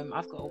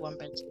 I've got a one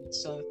bedroom,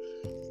 so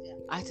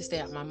I had to stay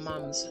at my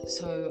mum's.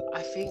 So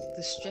I think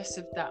the stress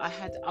of that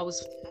I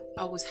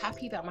was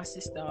happy that my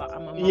sister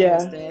and my mum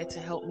was there to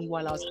help me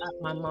while I was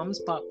at my mum's,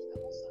 but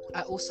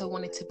I also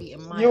wanted to be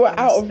in my You were own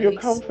out of your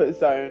space. comfort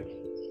zone.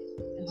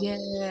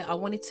 Yeah, I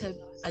wanted to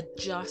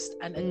adjust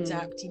and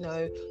adapt,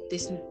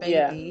 this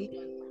baby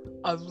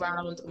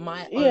around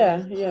my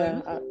own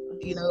home.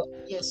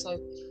 So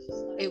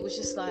it was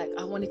just like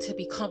I wanted to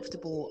be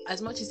comfortable.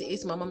 As much as it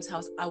is my mum's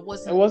house, It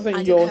wasn't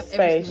I didn't your have space.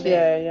 everything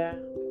there. Yeah.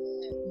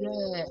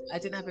 Yeah, I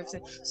didn't have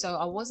everything. So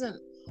I wasn't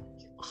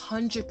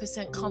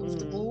 100%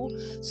 comfortable.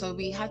 So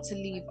we had to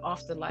leave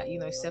after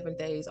 7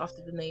 days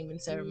after the naming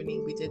ceremony.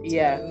 We did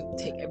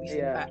take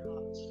everything back.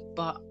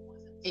 But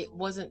it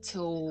wasn't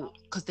till,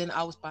 because then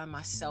I was by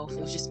myself. It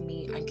was just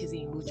me and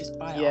Kazim. We were just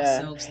by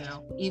ourselves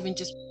now. Even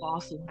just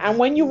bathing. And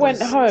when you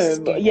went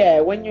home,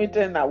 scary. when you were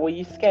doing that, were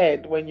you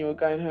scared when you were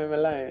going home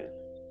alone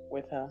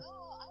with her?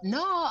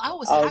 No, I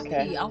was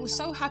happy. I was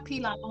so happy,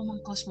 like, oh my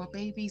gosh, my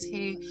baby's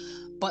here.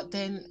 But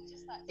then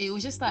it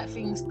was just like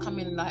things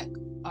coming, like,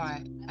 all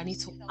right,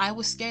 I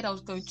was scared I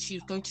was going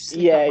to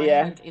slip out my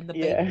hand in the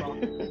baby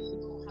bath.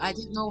 I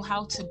didn't know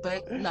how to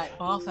bath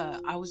her.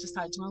 I was just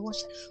like, do I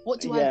wash? What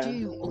do I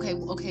do? Okay.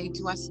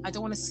 I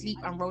don't want to sleep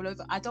and roll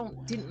over.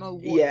 Didn't know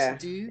what to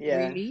do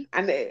really.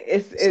 And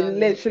it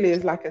literally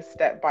is like a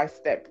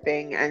step-by-step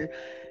thing. And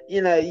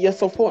your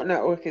support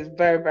network is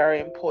very, very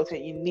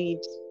important. You need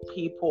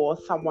people or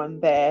someone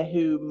there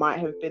who might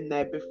have been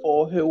there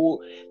before, who will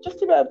just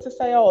to be able to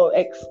say, oh,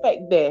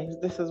 expect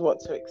this is what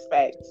to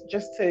expect,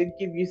 just to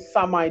give you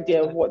some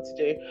idea of what to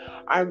do.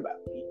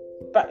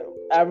 But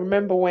I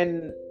remember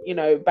when,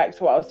 back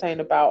to what I was saying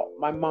about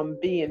my mum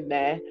being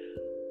there,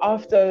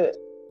 after,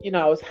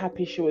 I was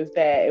happy she was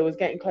there. It was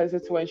getting closer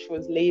to when she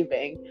was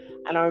leaving.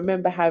 And I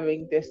remember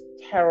having this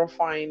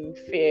terrifying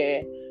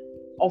fear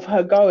of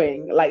her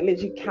going, like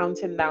literally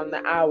counting down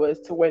the hours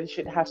to when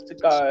she'd have to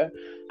go,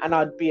 and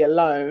I'd be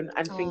alone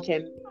and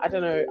thinking, I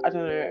don't know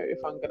if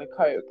I'm going to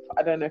cope.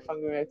 I don't know if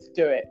I'm going to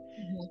do it.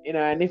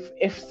 And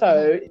if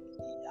so,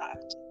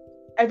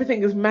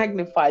 everything is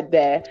magnified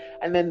there.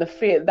 And then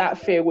that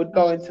fear would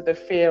go into the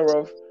fear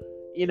of,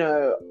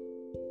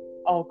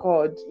 oh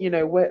God,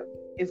 where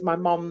is my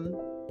mum?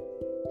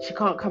 She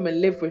can't come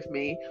and live with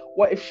me.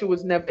 What if she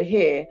was never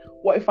here?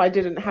 What if I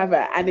didn't have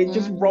her? And it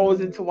just rolls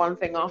into one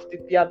thing after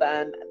the other.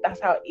 And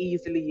that's how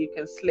easily you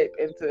can slip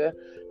into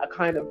a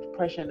kind of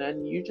depression.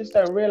 And you just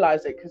don't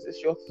realize it because it's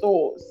your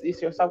thoughts.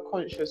 It's your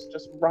subconscious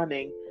just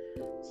running.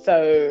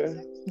 So,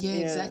 yeah.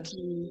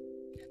 Exactly.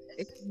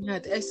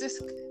 It's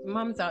just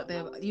mums out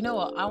there. You know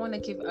what? I want to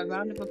give a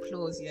round of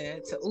applause,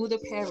 to all the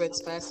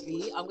parents.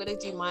 Firstly, I'm going to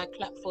do my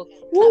clap for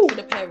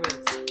the parents.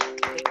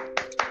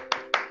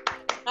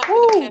 Clap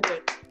for the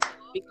parents.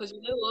 Because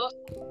you know what?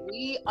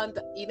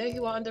 You know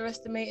who are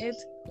underestimated?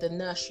 The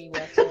nursery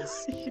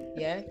workers.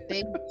 Yeah,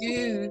 they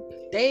do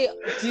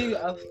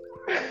a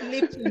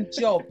flipping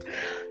job.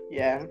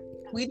 Yeah,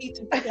 we need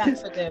to clap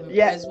for them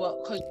as well.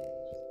 Because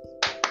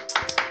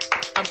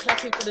I'm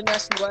clapping for the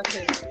nursery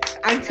workers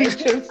and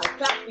teachers. I'm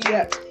clapping.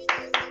 Yeah,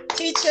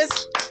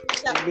 teachers.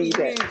 Clap need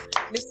for it. you.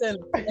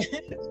 Listen,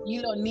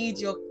 you don't need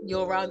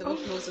your round of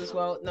applause as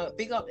well. No,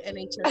 big up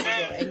NHS as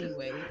well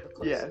anyway,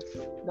 because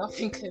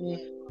nothing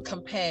can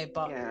compare,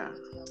 but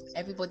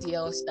everybody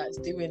else that's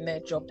doing their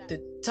job,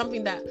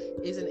 something that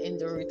isn't in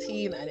the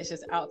routine and it's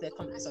just out of their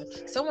comfort zone.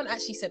 Someone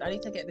actually said, I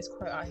need to get this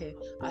quote out here.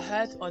 I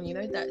heard on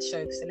that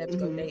show Celebs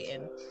Go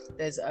Dating,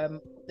 there's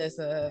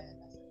a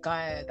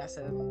guy that's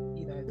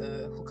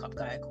the hookup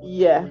guy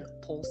called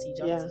Paul C.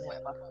 Johnson or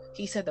whatever.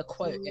 He said the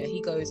quote,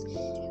 he goes,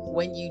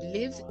 when you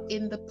live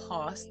in the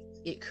past,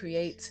 it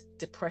creates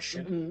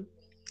depression.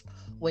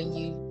 When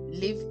you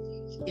live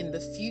in the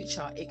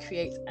future, it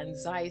creates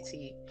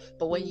anxiety.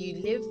 But when you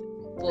live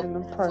for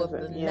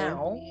the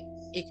now,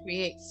 it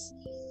creates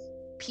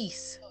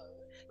peace.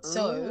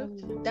 So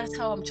that's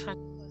how I'm trying,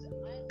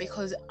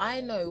 because I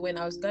know when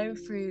I was going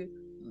through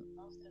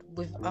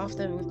with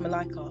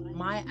Malika,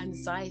 my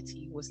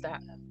anxiety was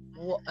that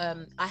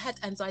I had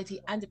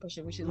anxiety and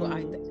depression, which is what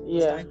I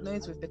was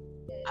diagnosed with.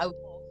 I was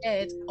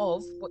scared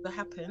of what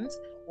happened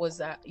was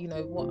that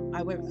what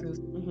I went through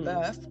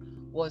birth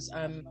was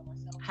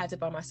had it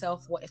by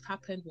myself. What if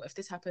happened? What if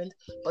this happened?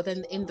 But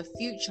then in the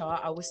future,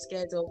 I was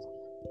scared of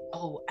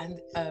an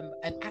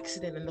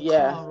accident in the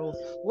car, or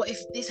what if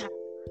this happened?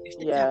 If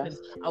this happens,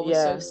 I was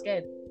so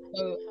scared.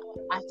 So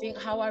I think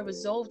how I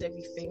resolved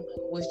everything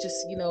was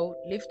just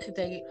live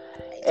today.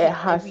 It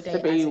has to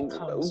be.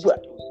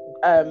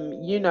 A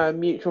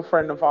mutual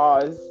friend of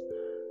ours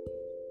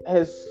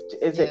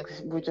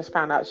we just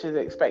found out she's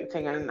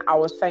expecting, and I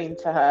was saying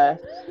to her,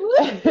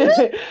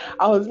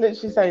 I was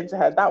literally saying to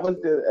her, that was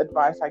the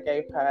advice I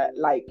gave her.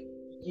 Like,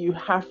 you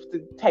have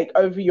to take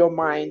over your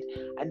mind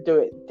and do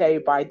it day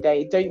by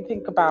day. Don't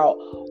think about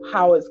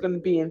how it's going to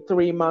be in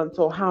 3 months,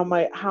 or how am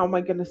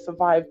I going to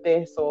survive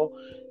this, or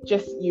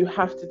just, you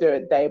have to do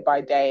it day by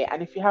day.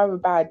 And if you have a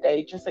bad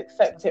day, just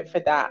accept it for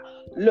that.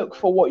 Look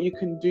for what you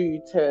can do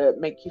to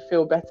make you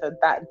feel better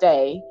that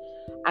day,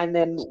 and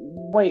then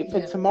wait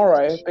for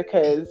tomorrow,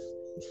 because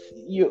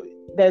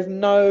there's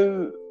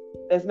no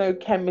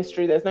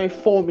chemistry, there's no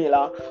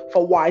formula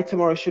for why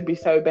tomorrow should be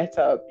so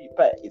better,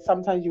 but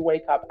sometimes you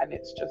wake up and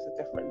it's just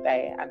a different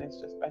day and it's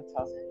just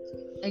better.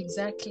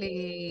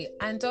 Exactly.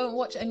 And don't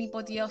watch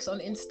anybody else on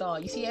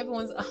Insta. You see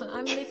everyone's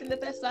I'm living the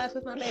best life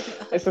with my baby.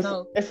 It's a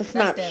No,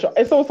 snapshot.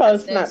 It's also a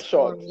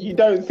snapshot. You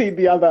don't see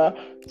the other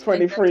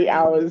 23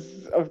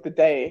 hours of the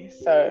day.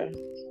 So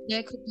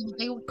yeah,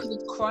 they could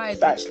have cried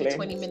literally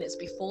 20 minutes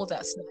before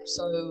that snap.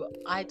 So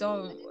I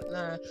don't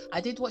know.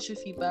 I did watch a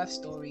few birth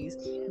stories,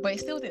 but it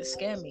still didn't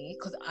scare me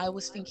because I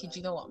was thinking,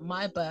 you know what,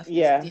 my birth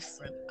is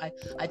different.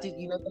 I didn't,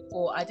 you know,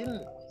 before I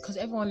didn't, because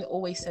everyone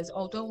always says,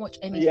 oh, don't watch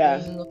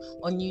anything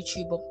on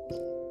YouTube.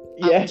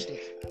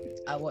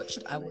 I watched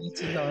it. I wanted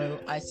to know.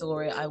 I saw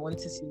it. I wanted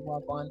to see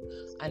what on,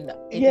 and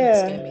it didn't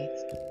scare me.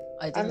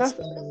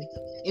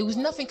 It was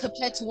nothing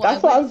compared to what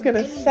that's what I was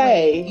gonna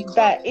say.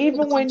 That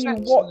even when you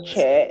watch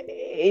it,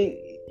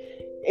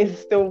 it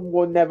still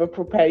will never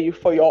prepare you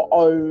for your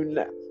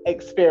own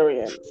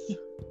experience.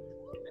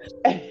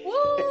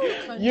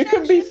 You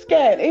can be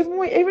scared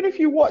even if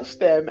you watch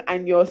them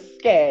and you're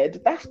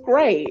scared. That's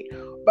great,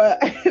 but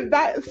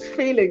that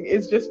feeling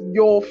is just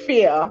your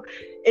fear.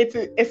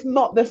 It's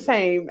not the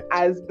same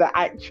as the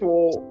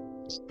actual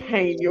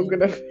pain you're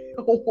gonna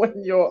feel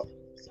when you're.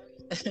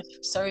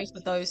 Sorry for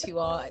those who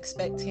are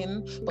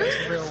expecting, but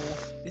it's real.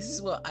 This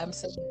is what I'm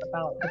saying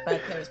about the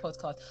Bad Parents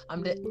podcast. I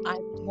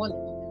want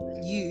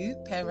you,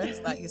 parents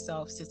like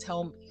yourselves, to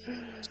tell me.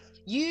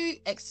 You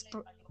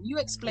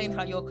explain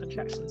how your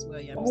contractions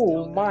were.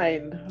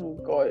 Mine. Oh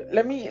God.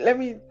 Let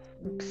me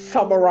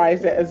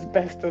summarize it as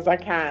best as I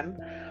can.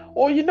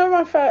 Well, you know,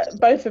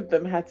 both of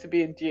them had to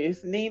be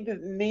induced.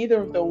 Neither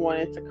of them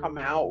wanted to come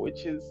out,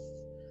 which is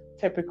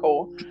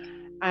typical.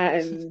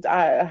 And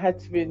I had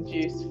to be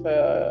induced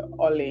for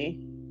Ollie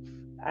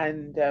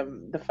and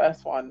the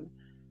first one.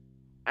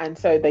 And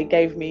so they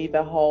gave me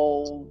the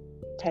whole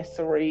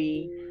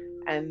pessary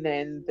and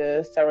then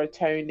the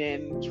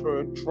serotonin through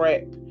a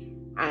drip,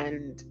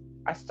 and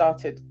I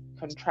started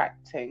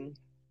contracting.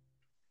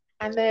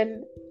 And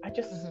then I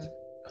just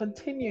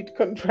continued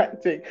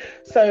contracting.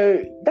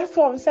 So that's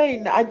what I'm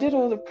saying. I did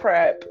all the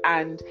prep,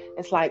 and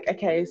it's like,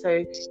 okay,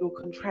 so you'll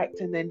contract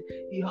and then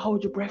you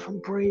hold your breath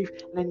and breathe,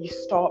 and then you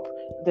stop.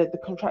 The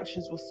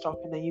contractions will stop,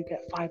 and then you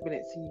get 5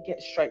 minutes and you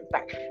get straight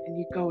back and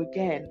you go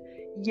again.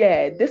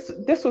 Yeah, this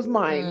was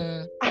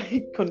mine.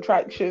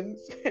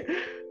 Contractions.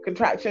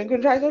 Contraction.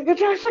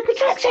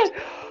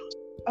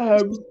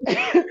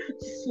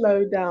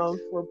 Slow down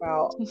for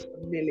about a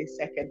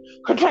millisecond.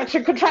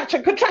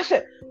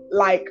 Contraction.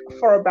 Like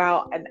for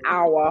about an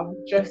hour,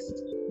 just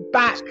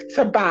back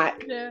to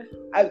back. Yeah.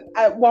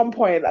 At one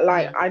point,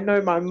 I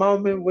know my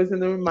mum was in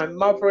the room, my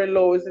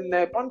mother-in-law was in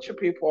there, a bunch of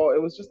people.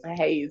 It was just a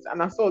haze,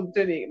 and I saw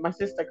Dunny, my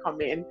sister,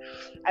 come in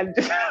and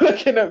just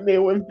looking at me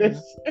with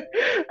this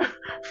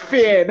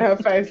fear in her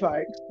face,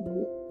 like,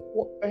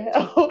 what the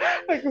hell?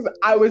 Because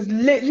I was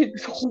literally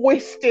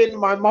twisting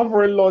my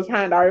mother-in-law's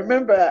hand. I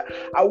remember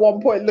at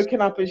one point looking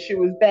up and she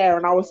was there,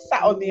 and I was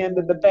sat on the end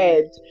of the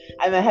bed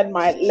and I had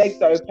my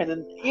legs open,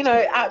 and you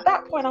know, at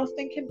that point I was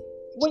thinking,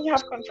 when you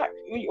have a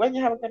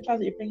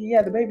contraction, you're thinking,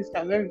 yeah, the baby's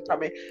coming,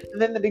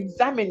 and then they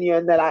examine you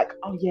and they're like,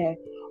 oh yeah,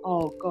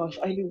 oh gosh,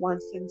 only 1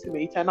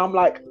 centimeter, and I'm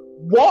like,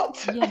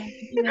 what? And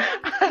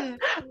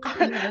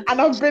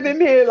I've been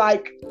in here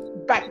like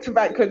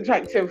back-to-back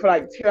contracting for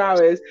like 2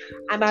 hours,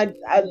 and I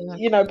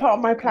you know, part of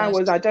my plan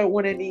was I don't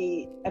want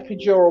any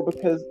epidural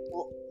because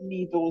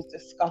needles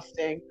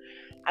disgusting,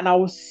 and I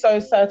was so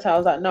certain. I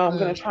was like, no, I'm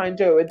going to try and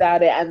do it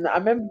without it. And I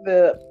remember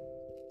the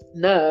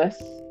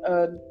nurse,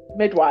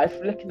 midwife,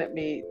 looking at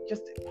me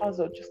just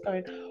puzzled, just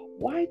going,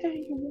 why don't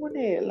you want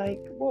it?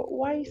 Like,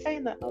 why are you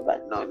saying that? And I was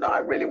like, no, I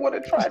really want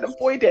to try and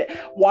avoid it,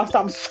 whilst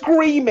I'm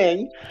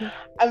screaming.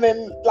 And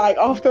then, like,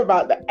 after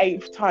about the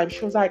 8th time,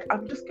 she was like,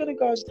 I'm just going to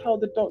go and tell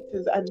the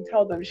doctors and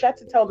tell them. She had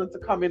to tell them to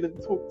come in and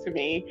talk to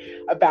me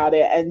about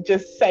it and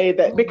just say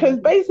that, because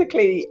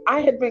basically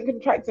I had been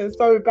contracting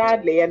so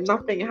badly and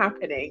nothing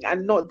happening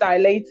and not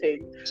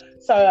dilating.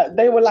 So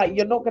they were like,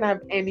 you're not going to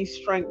have any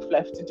strength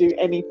left to do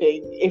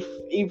anything if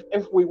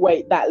we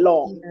wait that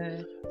long.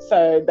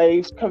 So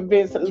they've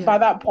convinced. By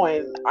that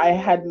point, I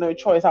had no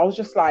choice. I was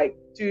just like,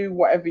 do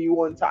whatever you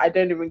want. So I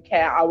don't even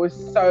care. I was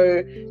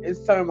in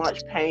so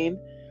much pain.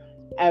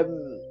 So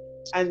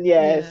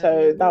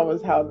that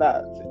was how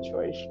that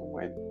situation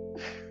went.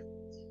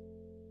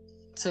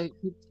 So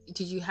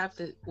did you have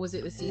was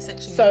it the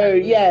C-section? So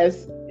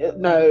yes,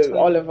 no,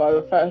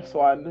 Oliver, the first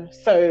one.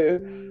 So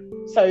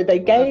they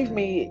gave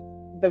me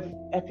the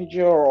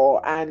epidural,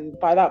 and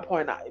by that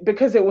point,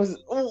 because it was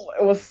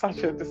such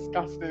a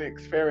disgusting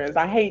experience.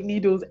 I hate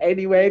needles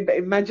anyway, but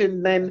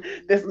imagine then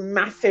this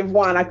massive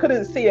one. I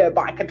couldn't see it,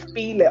 but I could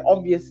feel it.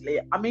 Obviously,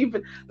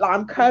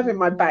 I'm curving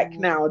my back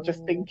now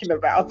just thinking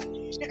about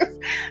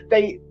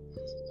it.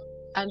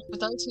 And for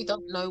those who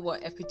don't know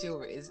what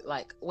epidural is,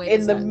 like, where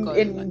in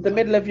the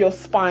middle of your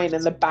spine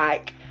and the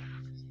back,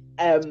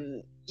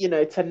 you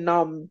know, to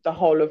numb the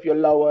whole of your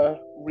lower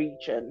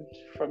region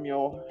from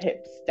your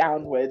hips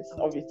downwards,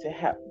 obviously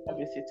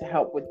to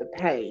help with the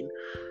pain.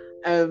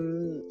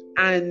 And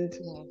and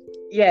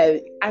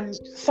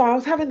so I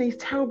was having these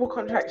terrible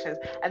contractions,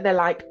 and they're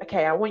like,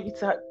 okay, I want you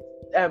to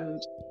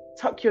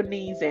tuck your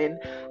knees in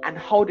and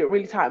hold it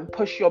really tight and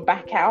push your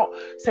back out.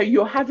 So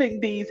you're having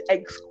these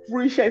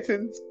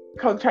excruciating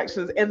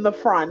contractions in the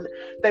front.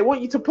 They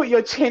want you to put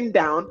your chin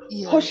down,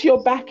 push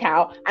your back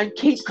out, and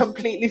keep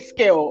completely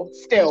still.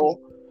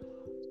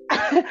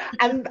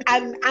 and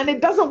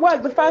it doesn't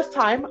work the first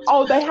time.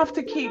 Oh, they have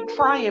to keep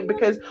trying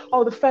because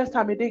the first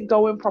time it didn't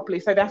go in properly,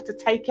 so they have to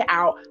take it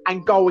out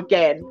and go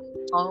again.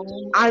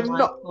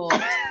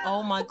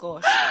 Oh my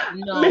gosh.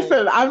 No.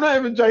 Listen, I'm not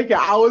even joking.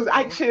 I was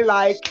actually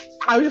like,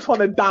 I just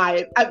want to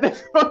die at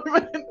this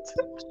moment.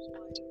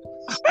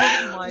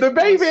 The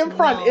baby in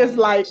front is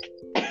like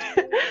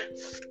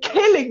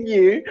killing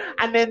you,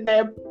 and then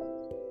they're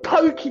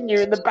poking you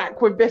in the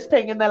back with this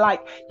thing, and they're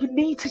like, you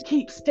need to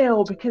keep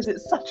still because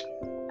it's such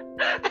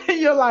and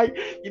you're like,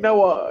 you know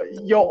what,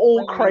 you're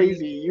all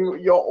crazy,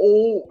 you've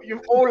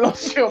all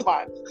lost your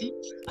mind.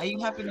 Are you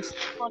having a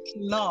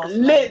fucking laugh?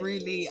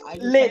 Really?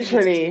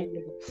 Literally.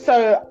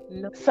 So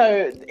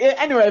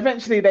anyway,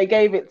 eventually they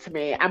gave it to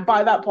me, and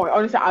by that point,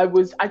 honestly, I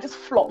just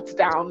flopped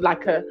down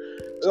like a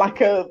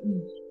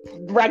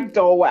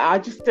ragdoll where I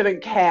just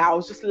didn't care. I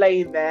was just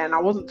laying there and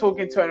I wasn't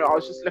talking to anyone. I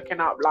was just looking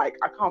up like,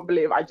 I can't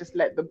believe I just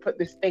let them put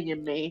this thing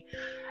in me.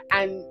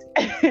 And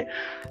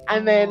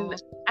and then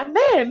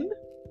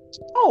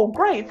oh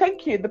great,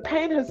 thank you, the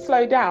pain has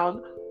slowed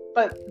down.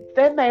 But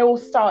then they all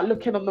start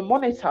looking on the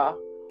monitor,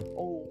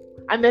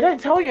 and they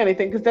don't tell you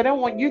anything because they don't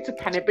want you to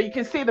panic, but you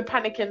can see the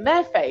panic in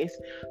their face.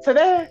 So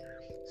they're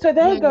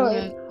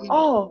going,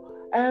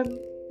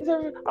 is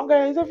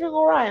everything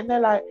all right? And they're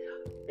like,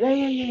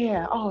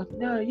 yeah. Oh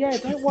no, yeah,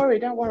 don't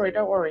worry.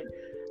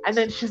 And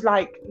then she's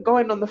like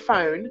going on the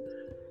phone,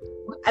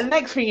 and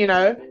next thing you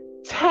know,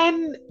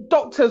 10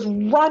 doctors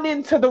run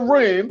into the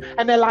room,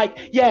 and they're like,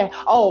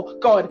 oh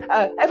god,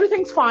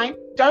 everything's fine,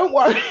 don't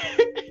worry.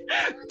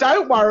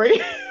 Don't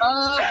worry,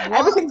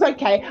 everything's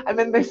okay. And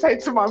then they say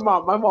to my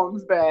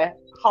mom's there,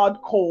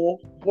 hardcore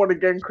born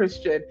again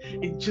Christian,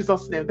 in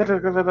Jesus' name.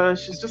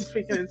 She's just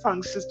speaking in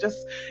tongues. She's just,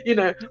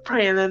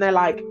 praying. And they're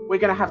like, we're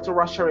gonna have to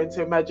rush her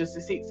into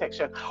emergency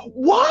C-section.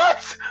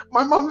 What?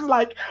 My mom's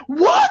like,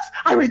 what?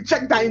 I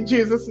reject that in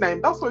Jesus'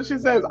 name. That's what she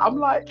says. I'm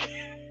like,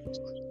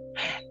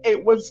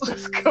 it was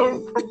just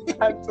going from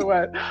bad to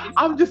worse.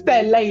 I'm just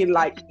there laying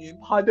like,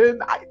 pardon?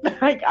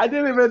 I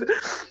didn't even.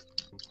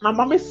 My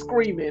mum is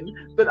screaming,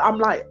 but I'm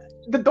like,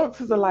 the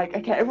doctors are like,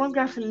 okay, everyone's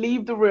gonna have to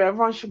leave the room,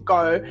 everyone should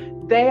go.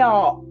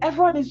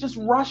 Everyone is just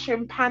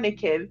rushing,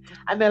 panicking,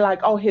 and they're like,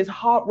 oh, his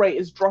heart rate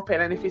is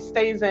dropping, and if he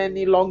stays there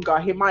any longer,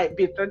 he might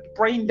be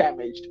brain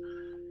damaged.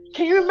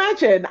 Can you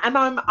imagine? And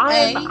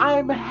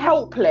I'm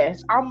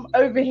helpless. I'm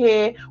over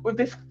here with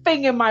this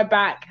thing in my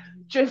back,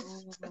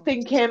 just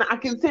thinking, I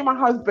can see my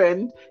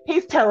husband,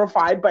 he's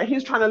terrified, but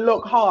he's trying to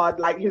look hard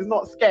like he's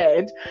not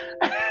scared.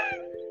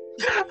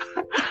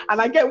 And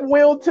I get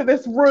wheeled to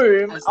this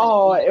room. It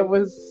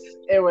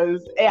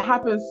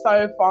happened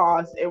so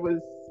fast. It was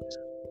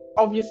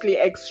obviously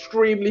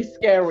extremely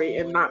scary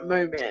in that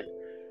moment.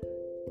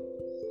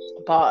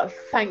 But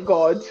thank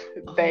God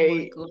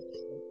they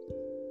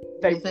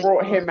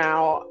brought him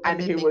out, and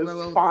he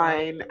was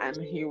fine, and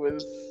he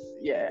was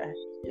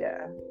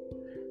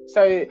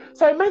So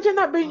imagine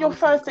that being your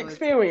first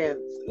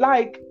experience.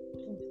 Like,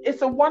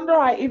 it's a wonder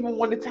I even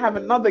wanted to have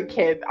another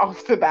kid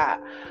after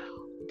that.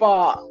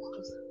 But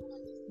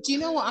do you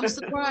know what? I'm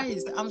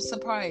surprised.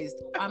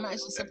 I'm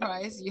actually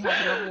surprised you have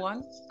another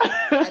one.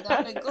 And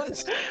I'm like, good.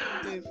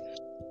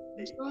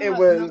 It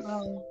was.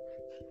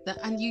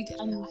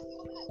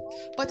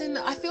 But then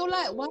I feel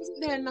like, wasn't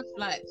there enough?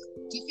 Like,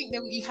 do you think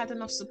that you had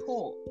enough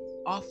support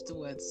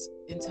afterwards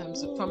in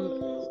terms of from,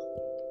 the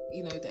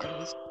English?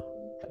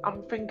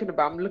 I'm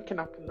looking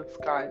up in the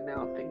sky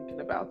now,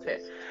 thinking about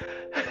it.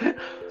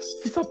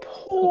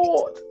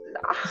 Support.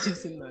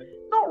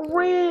 Not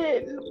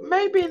really,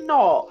 maybe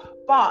not,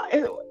 but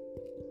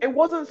it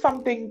wasn't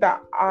something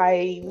that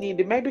I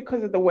needed, maybe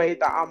because of the way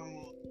that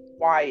I'm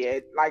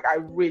wired. Like, I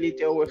really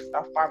deal with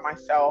stuff by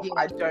myself.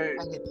 I don't,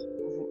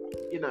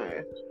 you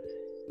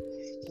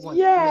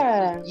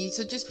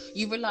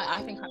rely.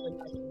 I think I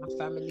relied on my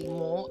family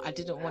more. I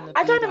didn't want to.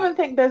 I don't even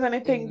think there's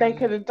anything they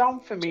could have done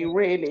for me,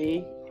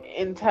 really,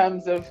 in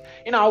terms of,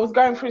 I was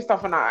going through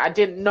stuff and I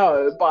didn't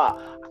know, but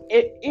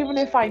even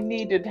if I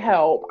needed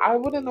help, I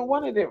wouldn't have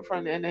wanted it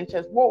from the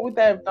NHS. What would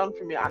they have done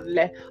for me?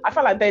 Unless I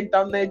felt like they'd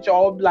done their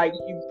job. Like,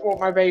 you brought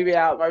my baby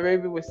out, my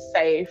baby was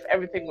safe,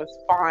 everything was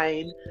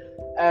fine,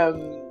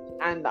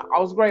 and I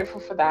was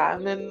grateful for that.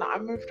 And then I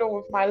moved on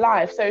with my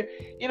life. So,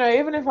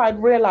 even if I'd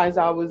realized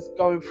I was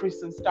going through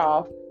some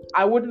stuff,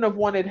 I wouldn't have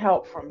wanted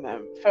help from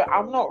them. So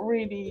I'm not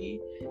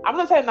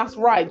saying that's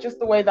right, just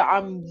the way that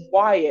I'm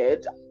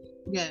wired.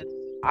 Yeah.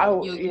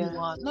 You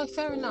are. No,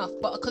 fair enough.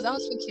 But because I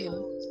was thinking,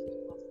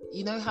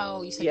 you know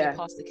how you said your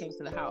pastor came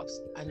to the house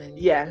and then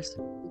you started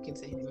talking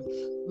to him,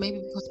 maybe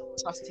because I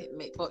trusted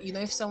him. But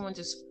if someone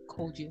just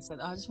called you and said,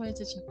 I just wanted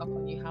to check up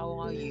on you, how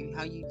are you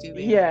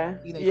doing,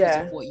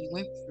 because of what you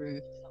went through,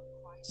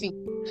 think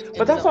But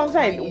ended that's what up I'm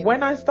saying. When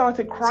crying I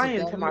started to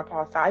crying to them. my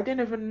pastor, I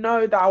didn't even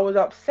know that I was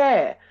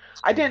upset.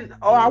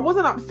 I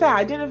wasn't upset.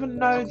 I didn't even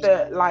know Okay.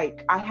 that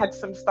like I had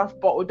some stuff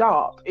bottled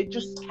up. It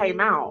just came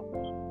out.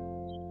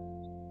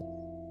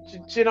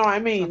 Do you know what I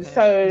mean? Okay.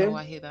 So No,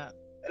 I hear that.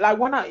 like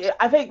when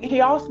I think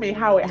he asked me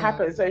how it No.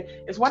 happened. So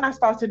it's when I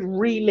started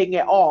reeling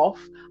it off.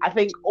 I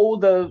think all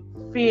the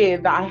fear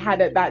that I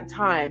had at that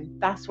time,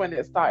 that's when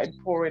it started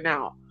pouring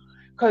out.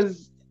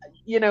 Because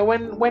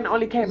when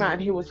Ollie came out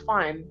and he was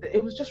fine,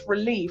 it was just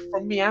relief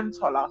from me and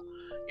Tola.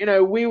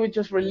 We were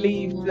just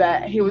relieved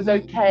that he was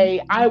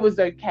okay, I was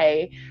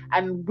okay,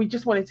 and we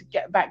just wanted to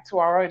get back to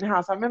our own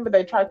house. I remember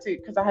they tried to,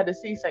 because I had a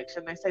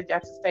C-section, they said you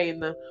had to stay in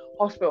the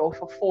hospital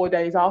for 4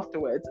 days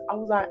afterwards. I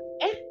was like,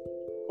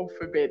 God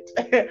forbid.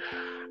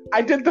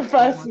 I did the Oh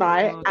first my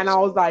night God. and I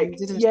was like,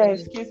 You didn't yeah,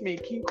 say. excuse me,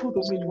 can you call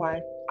the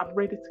midwife? I'm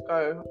ready to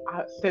go.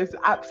 There's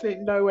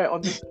absolutely nowhere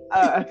on this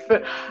earth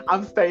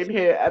I'm staying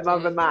here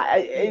another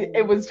night.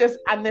 It was just,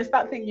 and there's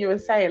that thing you were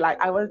saying, like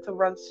I wanted to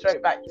run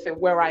straight back to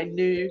where I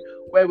knew,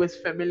 where was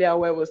familiar,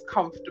 where was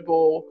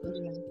comfortable.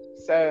 Yeah.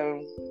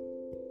 So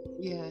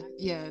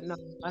Yeah, no,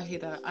 I hear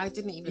that. I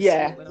didn't even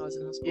yeah, sleep when I was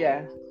in hospital.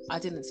 yeah, I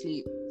didn't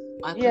sleep.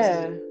 I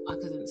yeah,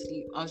 couldn't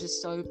sleep. I was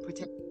just so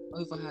protective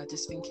over her,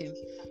 just thinking,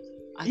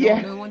 I don't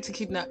want yeah. no one to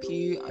kidnap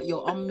you.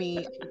 You're on me.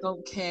 I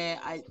don't care.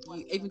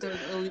 Even though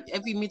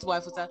every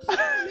midwife was like,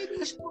 oh, maybe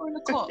I should put her in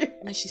a cot.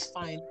 No, she's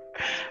fine.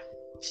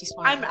 She's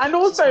fine. And She's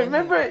also fine here.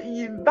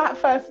 remember that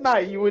first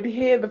night you would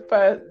hear the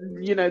first,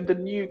 the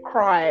new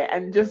cry,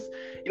 and just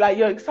like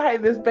you're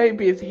excited this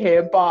baby is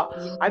here. But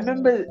Yeah. I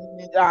remember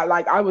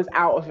like I was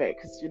out of it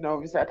because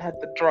obviously I'd had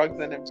the drugs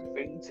and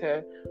everything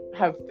to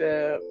have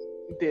the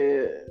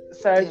Yeah.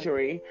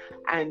 surgery,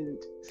 and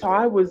so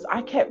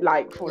I kept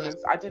like falling.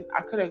 I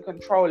couldn't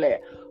control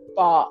it,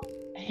 but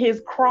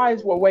his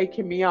cries were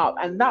waking me up,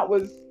 and that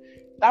was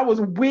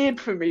weird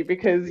for me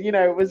because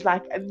it was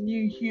like a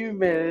new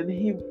human, and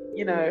he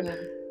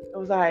it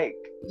was like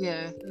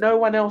Yeah. no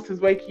one else is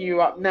waking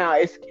you up now.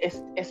 It's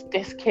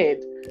this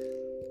kid.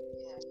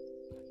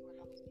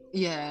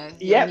 Yeah.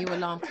 Your Yep. new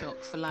alarm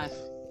clock for life.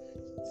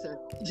 So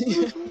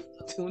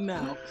till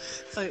now.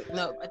 So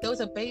no, there was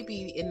a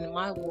baby in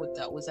my ward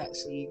that was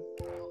actually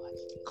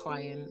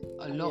crying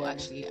a lot. Yeah.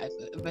 Actually,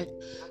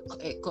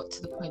 it got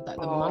to the point that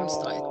the mum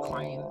started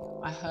crying.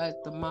 I heard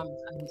the mum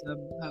and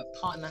her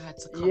partner had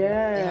to come.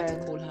 Yeah. They had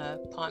to call her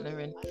partner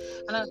in,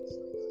 and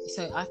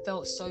so I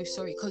felt so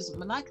sorry because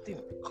Malika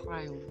didn't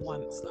cry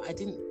once. I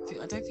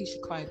don't think she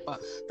cried,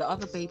 but the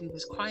other baby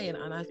was crying,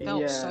 and I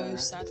felt so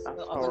sad for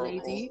the other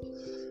lady.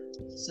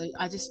 So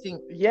I just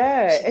think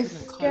it's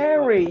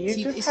scary. You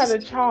See, just it's had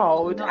just, a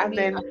child, you know what I and mean?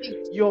 I then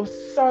think you're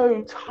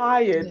so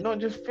tired, yeah, not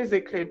just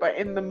physically but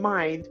in the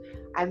mind,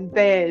 and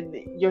then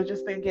you're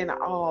just thinking,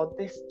 oh,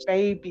 this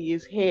baby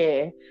is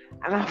here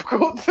and I've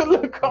got to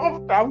look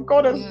after, I've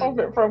got to yeah, stop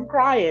it from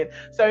crying.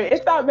 So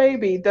if that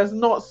baby does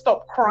not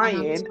stop and I'm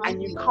crying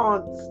and you tiny.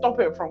 can't stop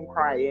it from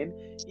crying,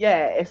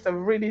 yeah, it's a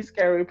really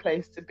scary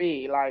place to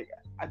be. Like,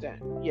 I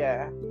don't,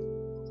 yeah.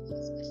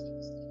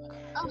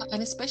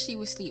 And especially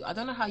with sleep, I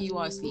don't know how you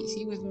are asleep.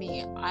 See, with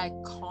me, I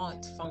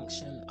can't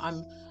function.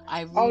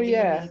 I Oh really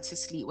yeah. need to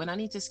sleep. When I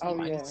need to sleep, Oh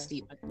I need yeah. to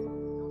sleep.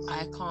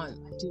 I can't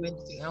do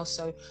anything else.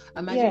 So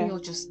imagine Yeah. you're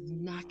just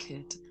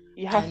knackered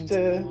You have and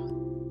to.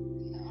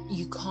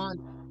 you can't.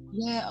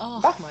 Yeah.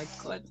 Oh That's. my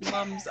God,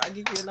 mums! I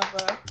give you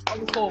another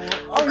encore,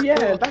 Oh yeah,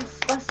 encore,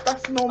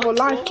 that's normal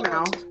life encore.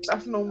 now.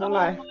 That's normal Oh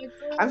life. my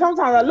And God.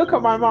 sometimes I look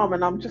at my mom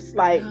and I'm just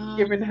like Yeah.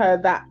 giving her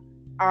that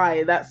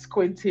eye, that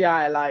squinty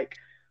eye, like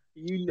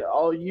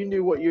you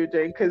knew what you were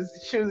doing, because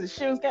she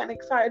was getting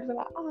excited for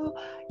like, oh,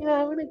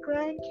 I want a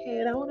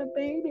grandkid, I want a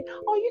baby.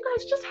 Oh, you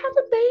guys just have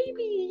a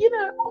baby,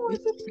 oh,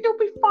 it'll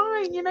be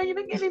fine, you're not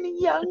getting any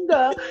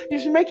younger. You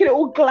should make it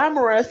all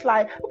glamorous,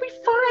 like it'll be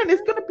fine,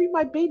 it's gonna be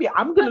my baby,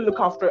 I'm gonna look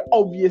after it,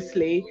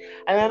 obviously.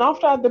 And then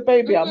after I had the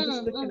baby, I'm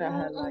just looking at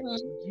her like,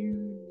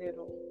 you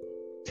little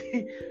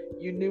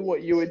you knew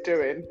what you were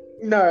doing.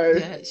 No.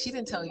 Yeah, she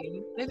didn't tell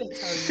you. They didn't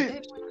tell you. They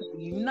didn't tell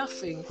you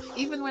nothing.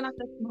 Even when I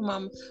said to my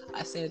mum,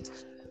 I said,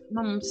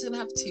 Mum, I'm just gonna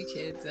have 2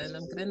 kids and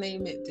I'm gonna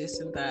name it this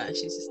and that. And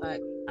she's just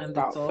like, and the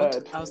About third.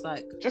 third. I was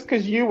like, just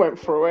because you went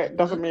through it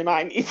doesn't mean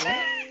I need to.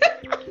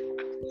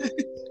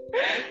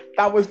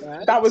 that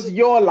was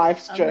your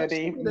life's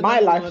journey. My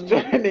life's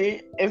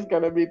journey is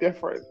gonna be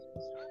different.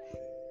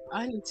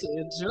 I need to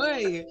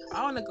enjoy.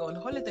 I want to go on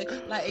holiday.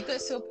 Like, it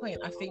gets to a point,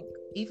 I think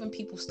even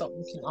people stop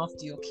looking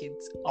after your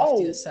kids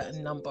after a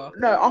certain number.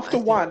 No, after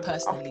one.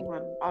 Personally. After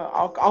one.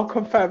 I'll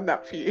confirm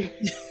that for you.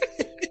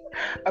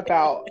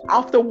 About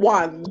after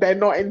one, they're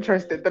not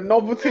interested. The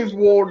novelty's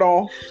worn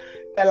off.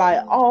 They're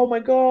like, oh my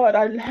God,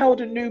 I held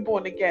a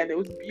newborn again. It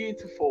was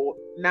beautiful.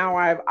 Now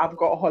I've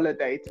got a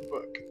holiday to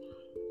book.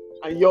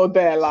 And you're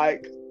there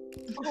like,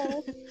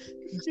 oh,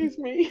 excuse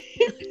me.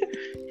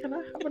 Can I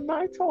have a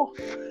night off?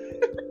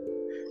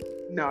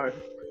 No.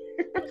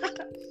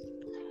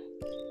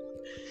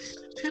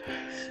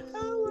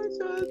 Oh my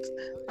god!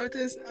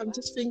 I'm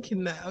just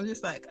thinking that I'm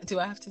just like, do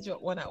I have to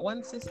drop one at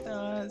one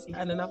sister's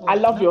and another I one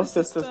at love your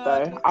another sisters sister,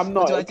 though. I'm or do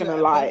I not do it gonna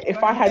at lie. both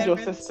If I had your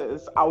grandparents?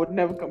 sisters, I would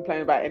never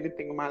complain about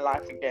anything in my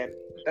life again.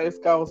 Those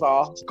girls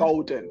are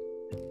golden.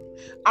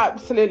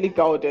 Absolutely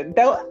golden.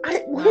 No,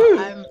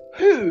 I'm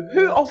Who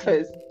lucky.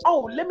 offers?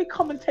 Oh, let me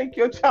come and take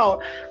your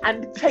child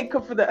and take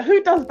her for the.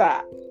 Who does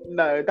that?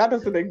 No, that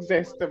doesn't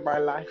exist in my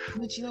life.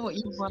 But you know what?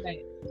 You're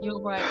right. You're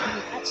right. Who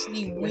would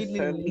actually Listen,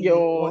 willingly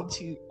want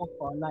to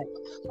offer, like,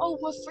 oh,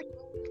 well,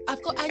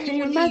 I've got can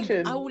you annual leave. I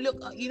imagine? will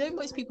look. You know,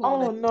 most people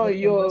want Oh to no,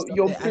 make the most of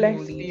you're their annual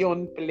blessed leave.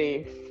 beyond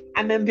belief.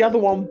 And then the other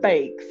one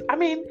bakes. I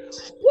mean,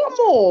 what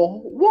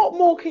more? What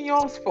more can you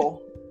ask for?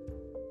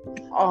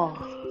 Oh,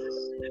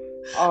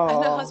 I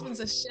know oh. husbands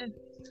are chef.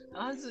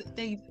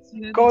 They, they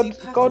do God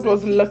pastas and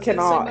was looking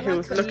pizzas. So out. He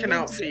was Malika looking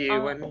out lives. for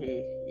you when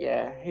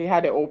he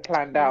had it all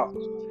planned out.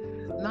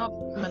 Now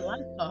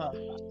Malika.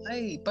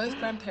 Hey, both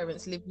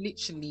grandparents live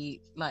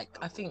literally like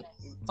I think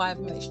 5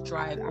 minutes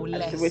drive or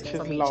less Which is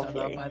from each other.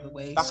 lovely. By the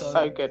way, That's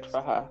so good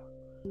for her.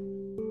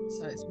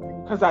 so it's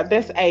really, Because at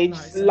this age, no,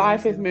 it's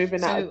life is amazing.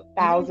 moving at So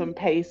 1,000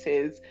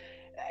 paces.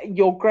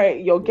 You're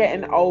great. You're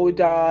getting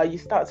older. You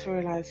start to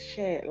realize,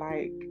 shit,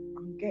 like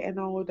I'm getting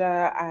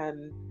older,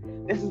 and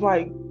this is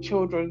why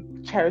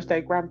children cherish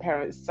their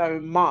grandparents so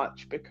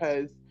much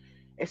because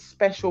it's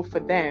special for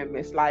them.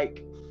 It's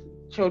like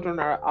children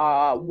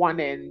are one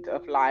end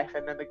of life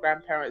and then the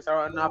grandparents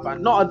are another,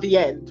 not at the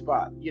end,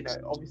 but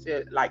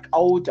obviously like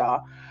older,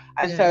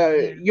 and so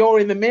you're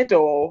in the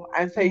middle,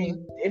 and so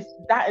it's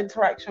that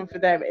interaction for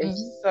them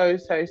is so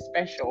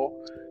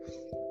special,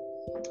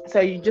 so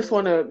you just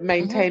want to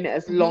maintain it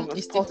as long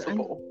as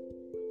possible.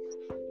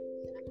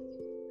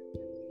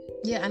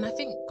 Yeah, and I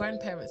think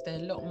grandparents, they're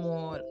a lot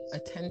more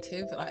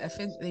attentive. Like, I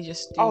think they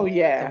just do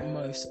the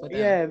most for them.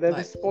 Yeah, they're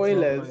the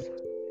spoilers.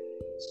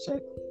 So,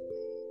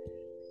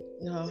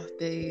 no,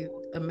 they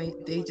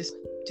just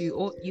do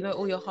all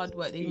your hard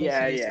work. They make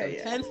you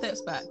just go 10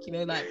 steps back.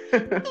 Like,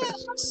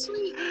 how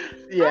sweet.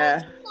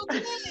 Yeah.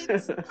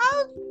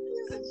 How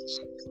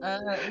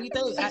we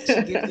don't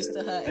actually give this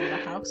to her in the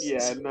house.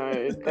 Yeah,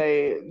 no,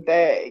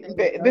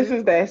 this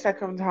is their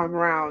second time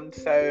around,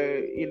 so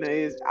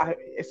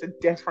it's a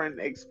different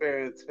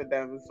experience for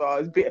them as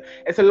well.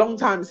 It's a long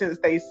time since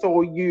they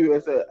saw you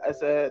as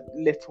a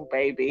little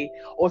baby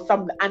or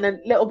and a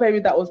little baby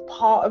that was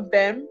part of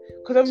them,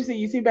 because obviously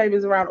you see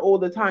babies around all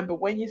the time, but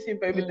when you see a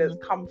baby that's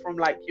come from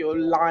like your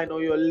line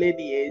or your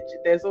lineage,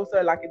 there's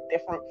also like a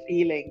different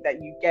feeling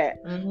that you get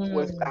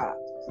with that.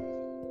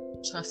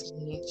 Trust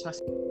me. So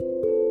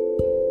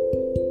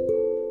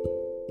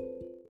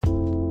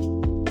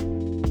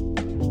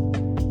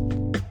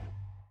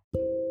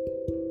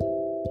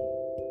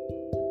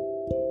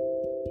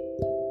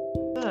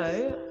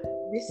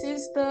this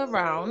is the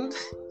round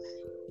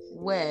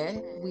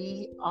where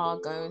we are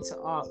going to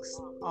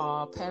ask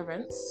our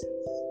parents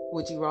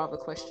would you rather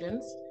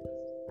questions,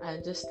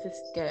 and just to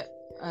get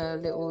a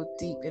little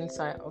deep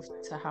insight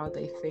to how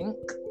they think.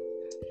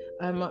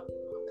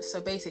 So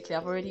basically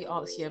I've already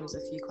asked Yems a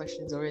few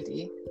questions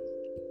already.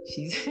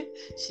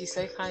 She's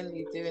so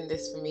kindly doing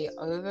this for me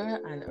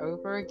over and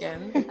over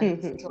again, and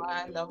this is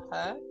why I love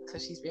her,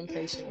 because she's been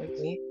patient with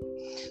me.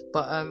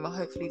 But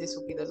hopefully this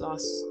will be the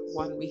last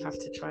one we have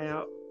to try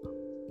out.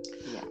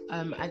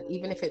 And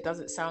even if it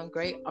doesn't sound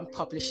great, I'm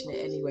publishing it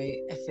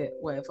anyway.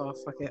 Whatever,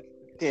 fuck it.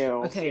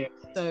 Deal. Okay,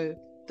 so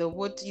the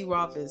would you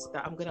rathers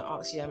that I'm gonna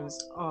ask Yems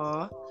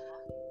are,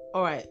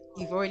 all right,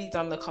 you've already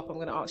done the couple. I'm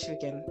gonna ask you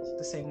again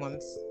the same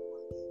ones.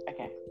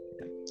 Okay.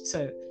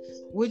 So,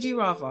 would you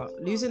rather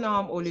lose an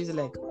arm or lose a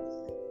leg?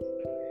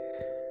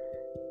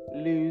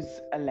 Lose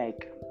a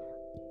leg.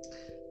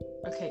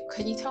 Okay,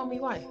 can you tell me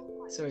why?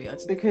 Sorry, I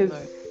didn't know. Because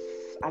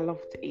I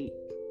love to eat.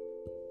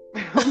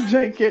 I'm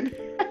joking.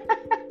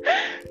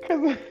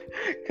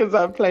 Because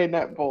I play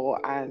netball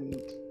and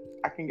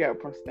I can get a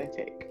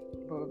prosthetic,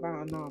 but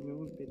without an arm it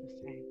wouldn't be the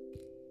same.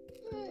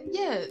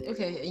 Yeah,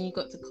 okay, and you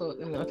got to cook.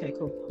 Okay,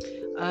 cool.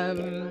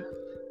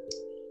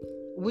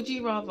 Would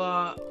you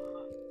rather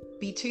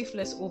be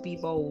toothless or be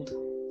bald?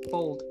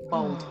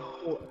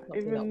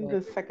 Even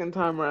the second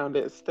time around,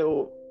 it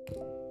still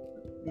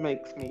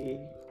makes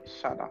me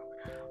shudder.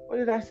 What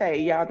did I say?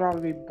 Yeah, I'd rather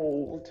be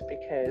bald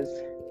because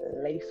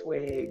lace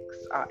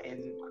wigs are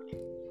in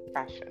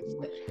fashion.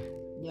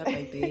 Yeah,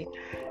 baby.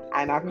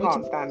 And I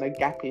can't stand a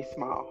gappy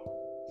smile.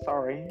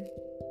 Sorry.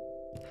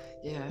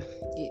 Yeah,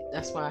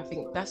 that's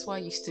why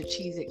you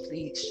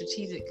strategically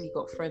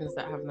got friends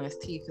that have nice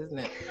teeth, isn't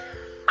it?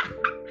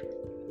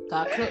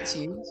 I clocked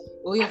you.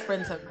 All your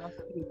friends have nice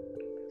teeth.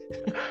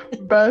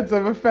 Birds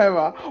of a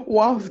feather,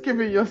 whilst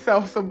giving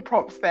yourself some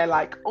props there,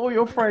 like all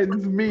your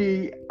friends,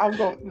 me, I've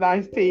got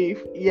nice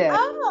teeth. Yeah.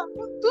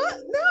 What?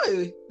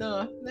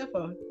 No,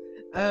 never.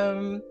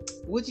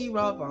 Would you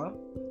rather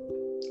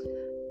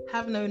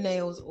have no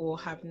nails or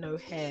have no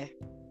hair?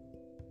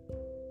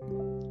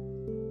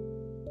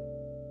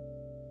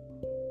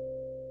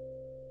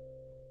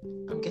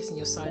 I'm guessing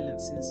your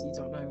silence is you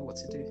don't know what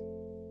to do.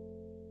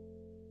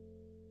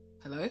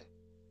 Hello?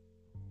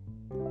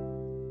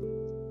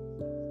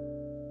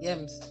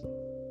 Yems.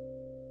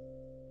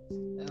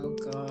 Oh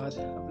God,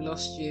 I've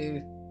lost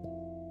you.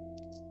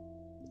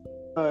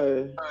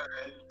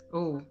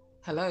 Oh,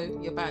 hello,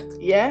 you're back.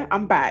 Yeah,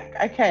 I'm back.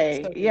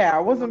 Okay. Sorry. Yeah, I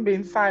wasn't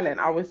being silent.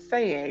 I was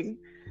saying,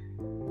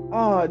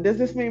 oh, does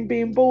this mean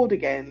being bald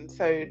again?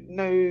 So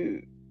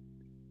no,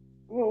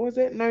 what was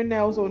it? No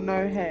nails or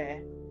no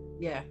hair?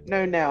 Yeah,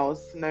 No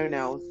nails, no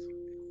nails.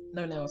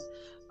 no nails.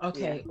 Yeah.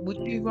 Okay, would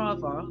you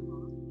rather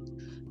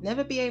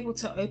never be able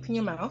to open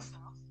your mouth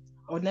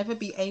or never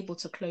be able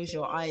to close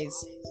your eyes?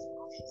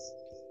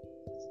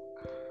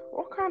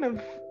 What kind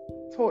of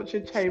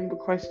torture chamber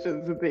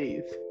questions are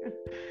these?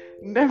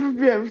 Never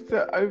be able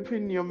to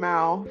open your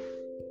mouth.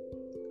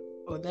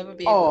 Or never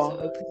be able to Oh,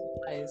 open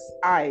your eyes?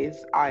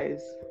 eyes.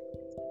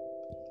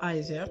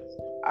 Eyes, yeah?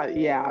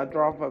 Yeah, I'd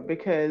rather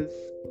because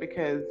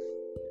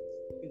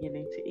you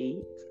need to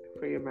eat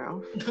through your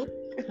mouth.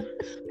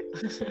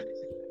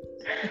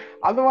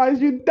 Otherwise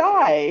you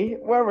die.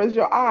 Whereas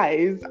your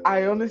eyes,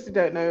 I honestly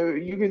don't know.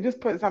 You can just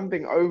put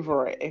something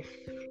over it if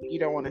you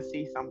don't want to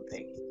see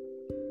something,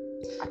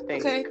 I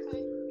think. Okay.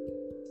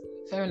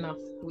 Fair enough.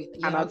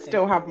 And I'd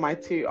still have my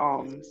 2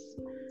 arms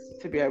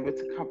to be able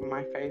to cover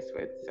my face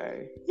with.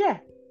 So yeah.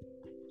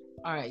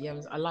 All right,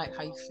 Yems, I like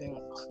how you think.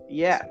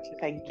 Yeah.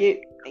 Thank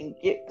you.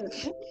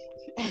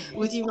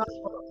 Would you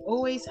rather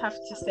always have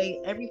to say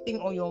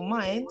everything on your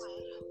mind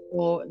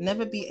or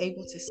never be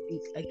able to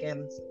speak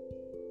again?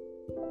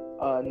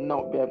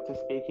 Not be able to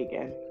speak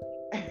again.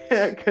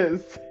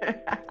 Because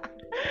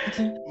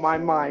my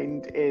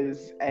mind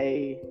is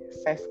a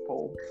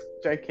cesspool.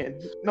 Joking.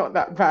 Not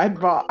that bad,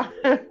 but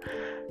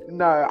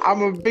no,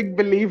 I'm a big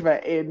believer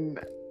in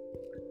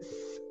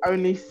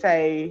only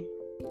say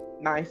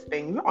nice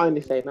things. Not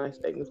only say nice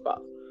things,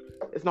 but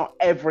it's not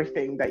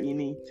everything that you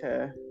need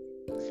to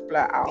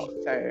splat out.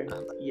 So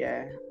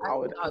yeah, I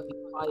would. I'd be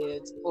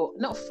fired, or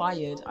not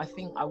fired. I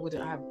think I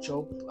wouldn't have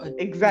job.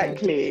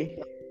 Exactly.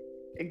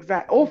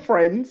 Or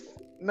friends.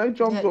 No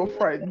jobs or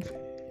friends.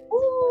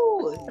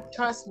 Ooh,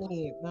 trust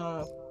me.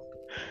 No.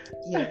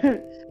 Yeah.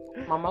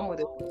 My mum would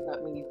have looked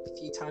at me a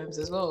few times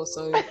as well.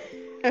 So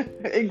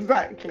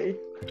exactly.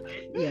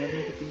 Yeah,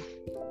 maybe.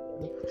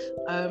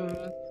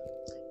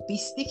 Be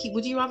sticky.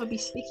 Would you rather be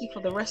sticky for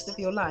the rest of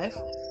your life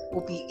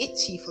or be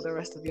itchy for the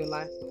rest of your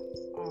life?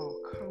 Oh,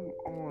 come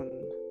on.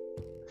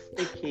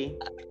 Sticky.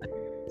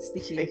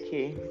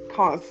 Sticky.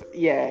 Can't.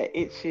 Yeah,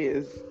 itchy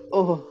is.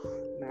 Oh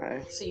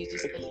no. So you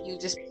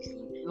just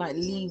like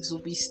leaves will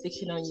be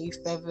sticking on you,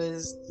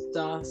 feathers,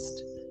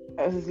 dust.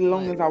 As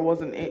long as I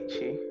wasn't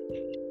itchy.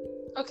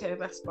 Okay,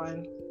 that's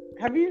fine.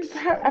 Have you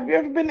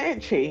ever been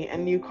itchy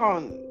and you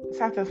can't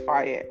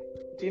satisfy it?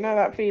 Do you know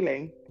that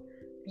feeling?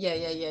 Yeah.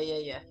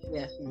 Yeah.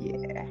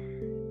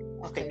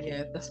 Okay,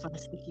 yeah, that's fine.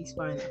 Sticky's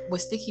fine. We're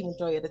sticky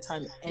majority of the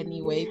time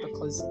anyway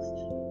because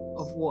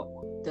of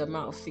the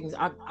amount of things.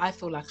 I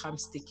feel like I'm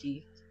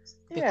sticky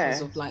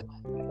because of like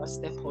I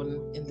step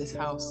on in this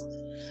house.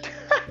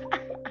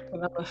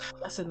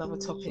 That's another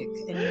topic.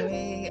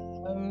 Anyway,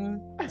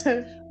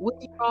 would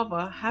you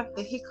rather have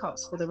the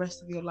hiccups for the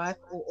rest of your life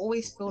or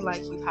always feel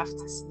like you have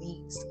to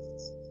sneeze?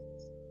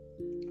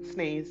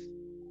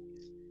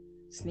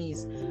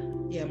 Sneeze.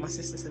 Yeah, my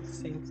sister said the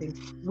same thing.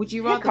 Would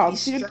you rather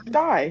hiccups? You'd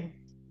die.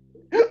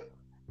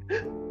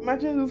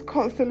 Imagine just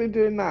constantly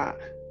doing that.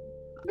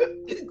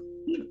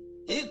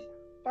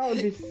 That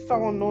would be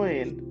so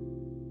annoying.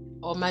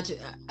 Or imagine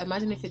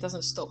if it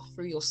doesn't stop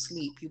through your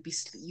sleep.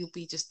 You'll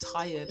be just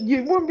tired.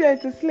 You wouldn't be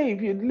able to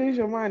sleep. You'd lose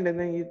your mind and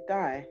then you'd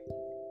die.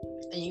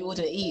 And you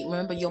wouldn't eat.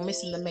 Remember, you're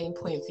missing the main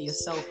point for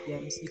yourself,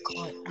 James. You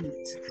can't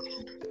eat.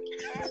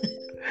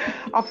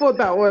 I thought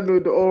that one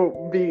would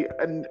all be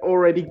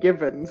already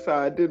given, so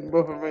I didn't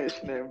bother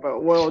mentioning it.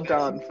 But well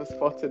done for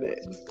spotting it.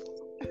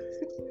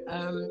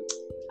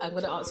 I'm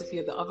going to answer a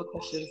few of the other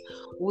questions.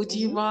 Would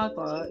you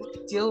rather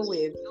deal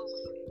with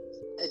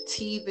a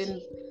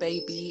teething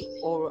baby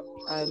or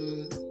a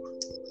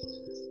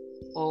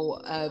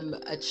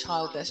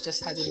child that's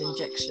just had an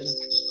injection?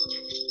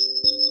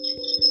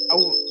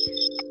 Oh,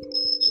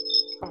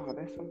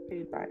 there's some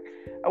feedback.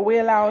 Are we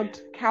allowed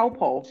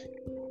cowpole?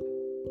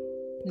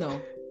 No.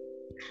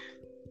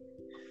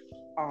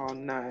 Oh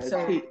no,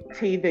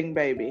 teething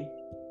baby.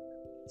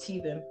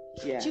 Teething.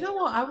 Yeah. Do you know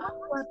what? I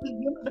wonder why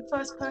you're not the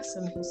first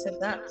person who said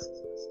that.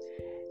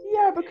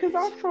 Yeah, because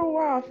after a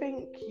while, I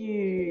think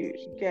you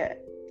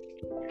get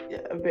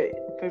a bit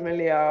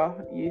familiar,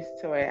 used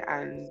to it,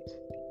 and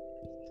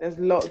there's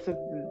lots of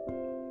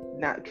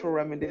natural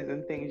remedies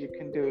and things you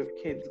can do with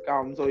kids'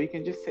 gums, or you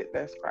can just sit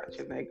there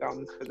scratching their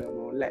gums for them,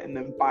 or letting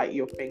them bite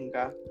your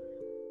finger.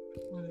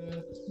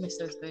 Miss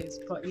those days,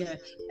 but yeah.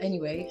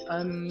 Anyway,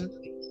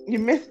 you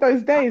missed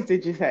those days,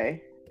 did you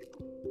say?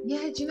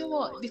 Yeah. Do you know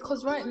what?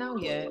 Because right now,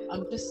 yeah,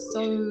 I'm just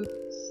so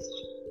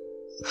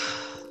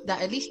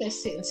that at least they're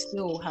sitting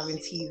still having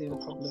teething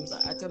problems.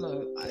 I don't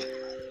know.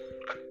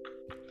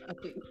 I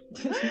think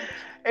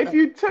if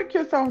you took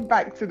yourself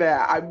back to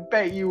there, I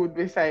bet you would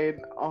be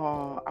saying,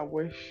 "Oh, I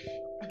wish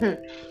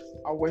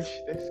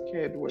this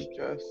kid would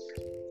just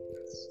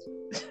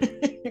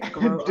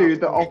do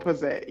the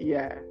opposite."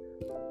 Yeah.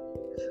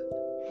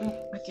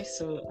 I guess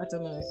so. I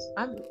don't know.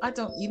 I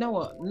don't. You know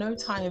what? No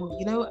time.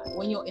 You know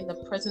when you're in the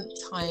present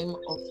time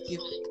of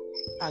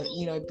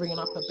bringing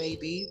up a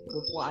baby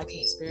with what I can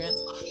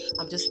experience,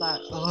 I'm just like,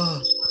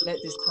 oh, let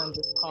this time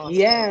just pass.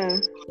 Yeah.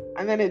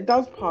 And then it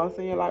does pass,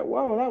 and you're like,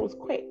 whoa, that was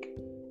quick.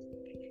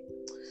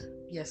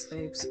 Yes,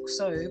 babes.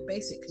 So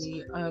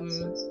basically,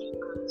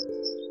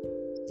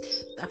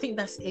 I think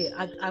that's it.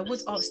 I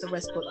would ask the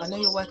rest, but I know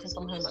you're working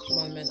from home at the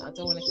moment. I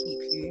don't want to keep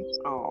you.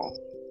 Oh,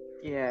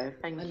 yeah.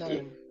 Thank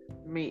you.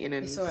 Meeting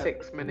in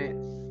 6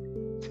 minutes.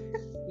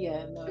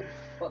 Yeah, no.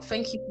 But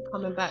thank you for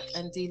coming back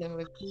and dealing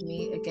with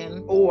me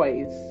again.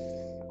 Always.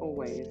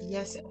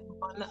 Yes,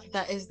 everyone,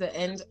 that is the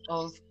end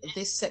of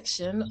this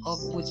section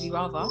of Would You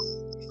Rather.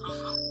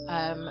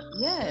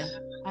 Yeah,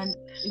 and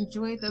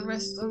enjoy the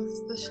rest of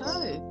the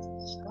show.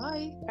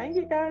 Bye. Thank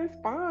you, guys.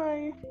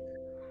 Bye.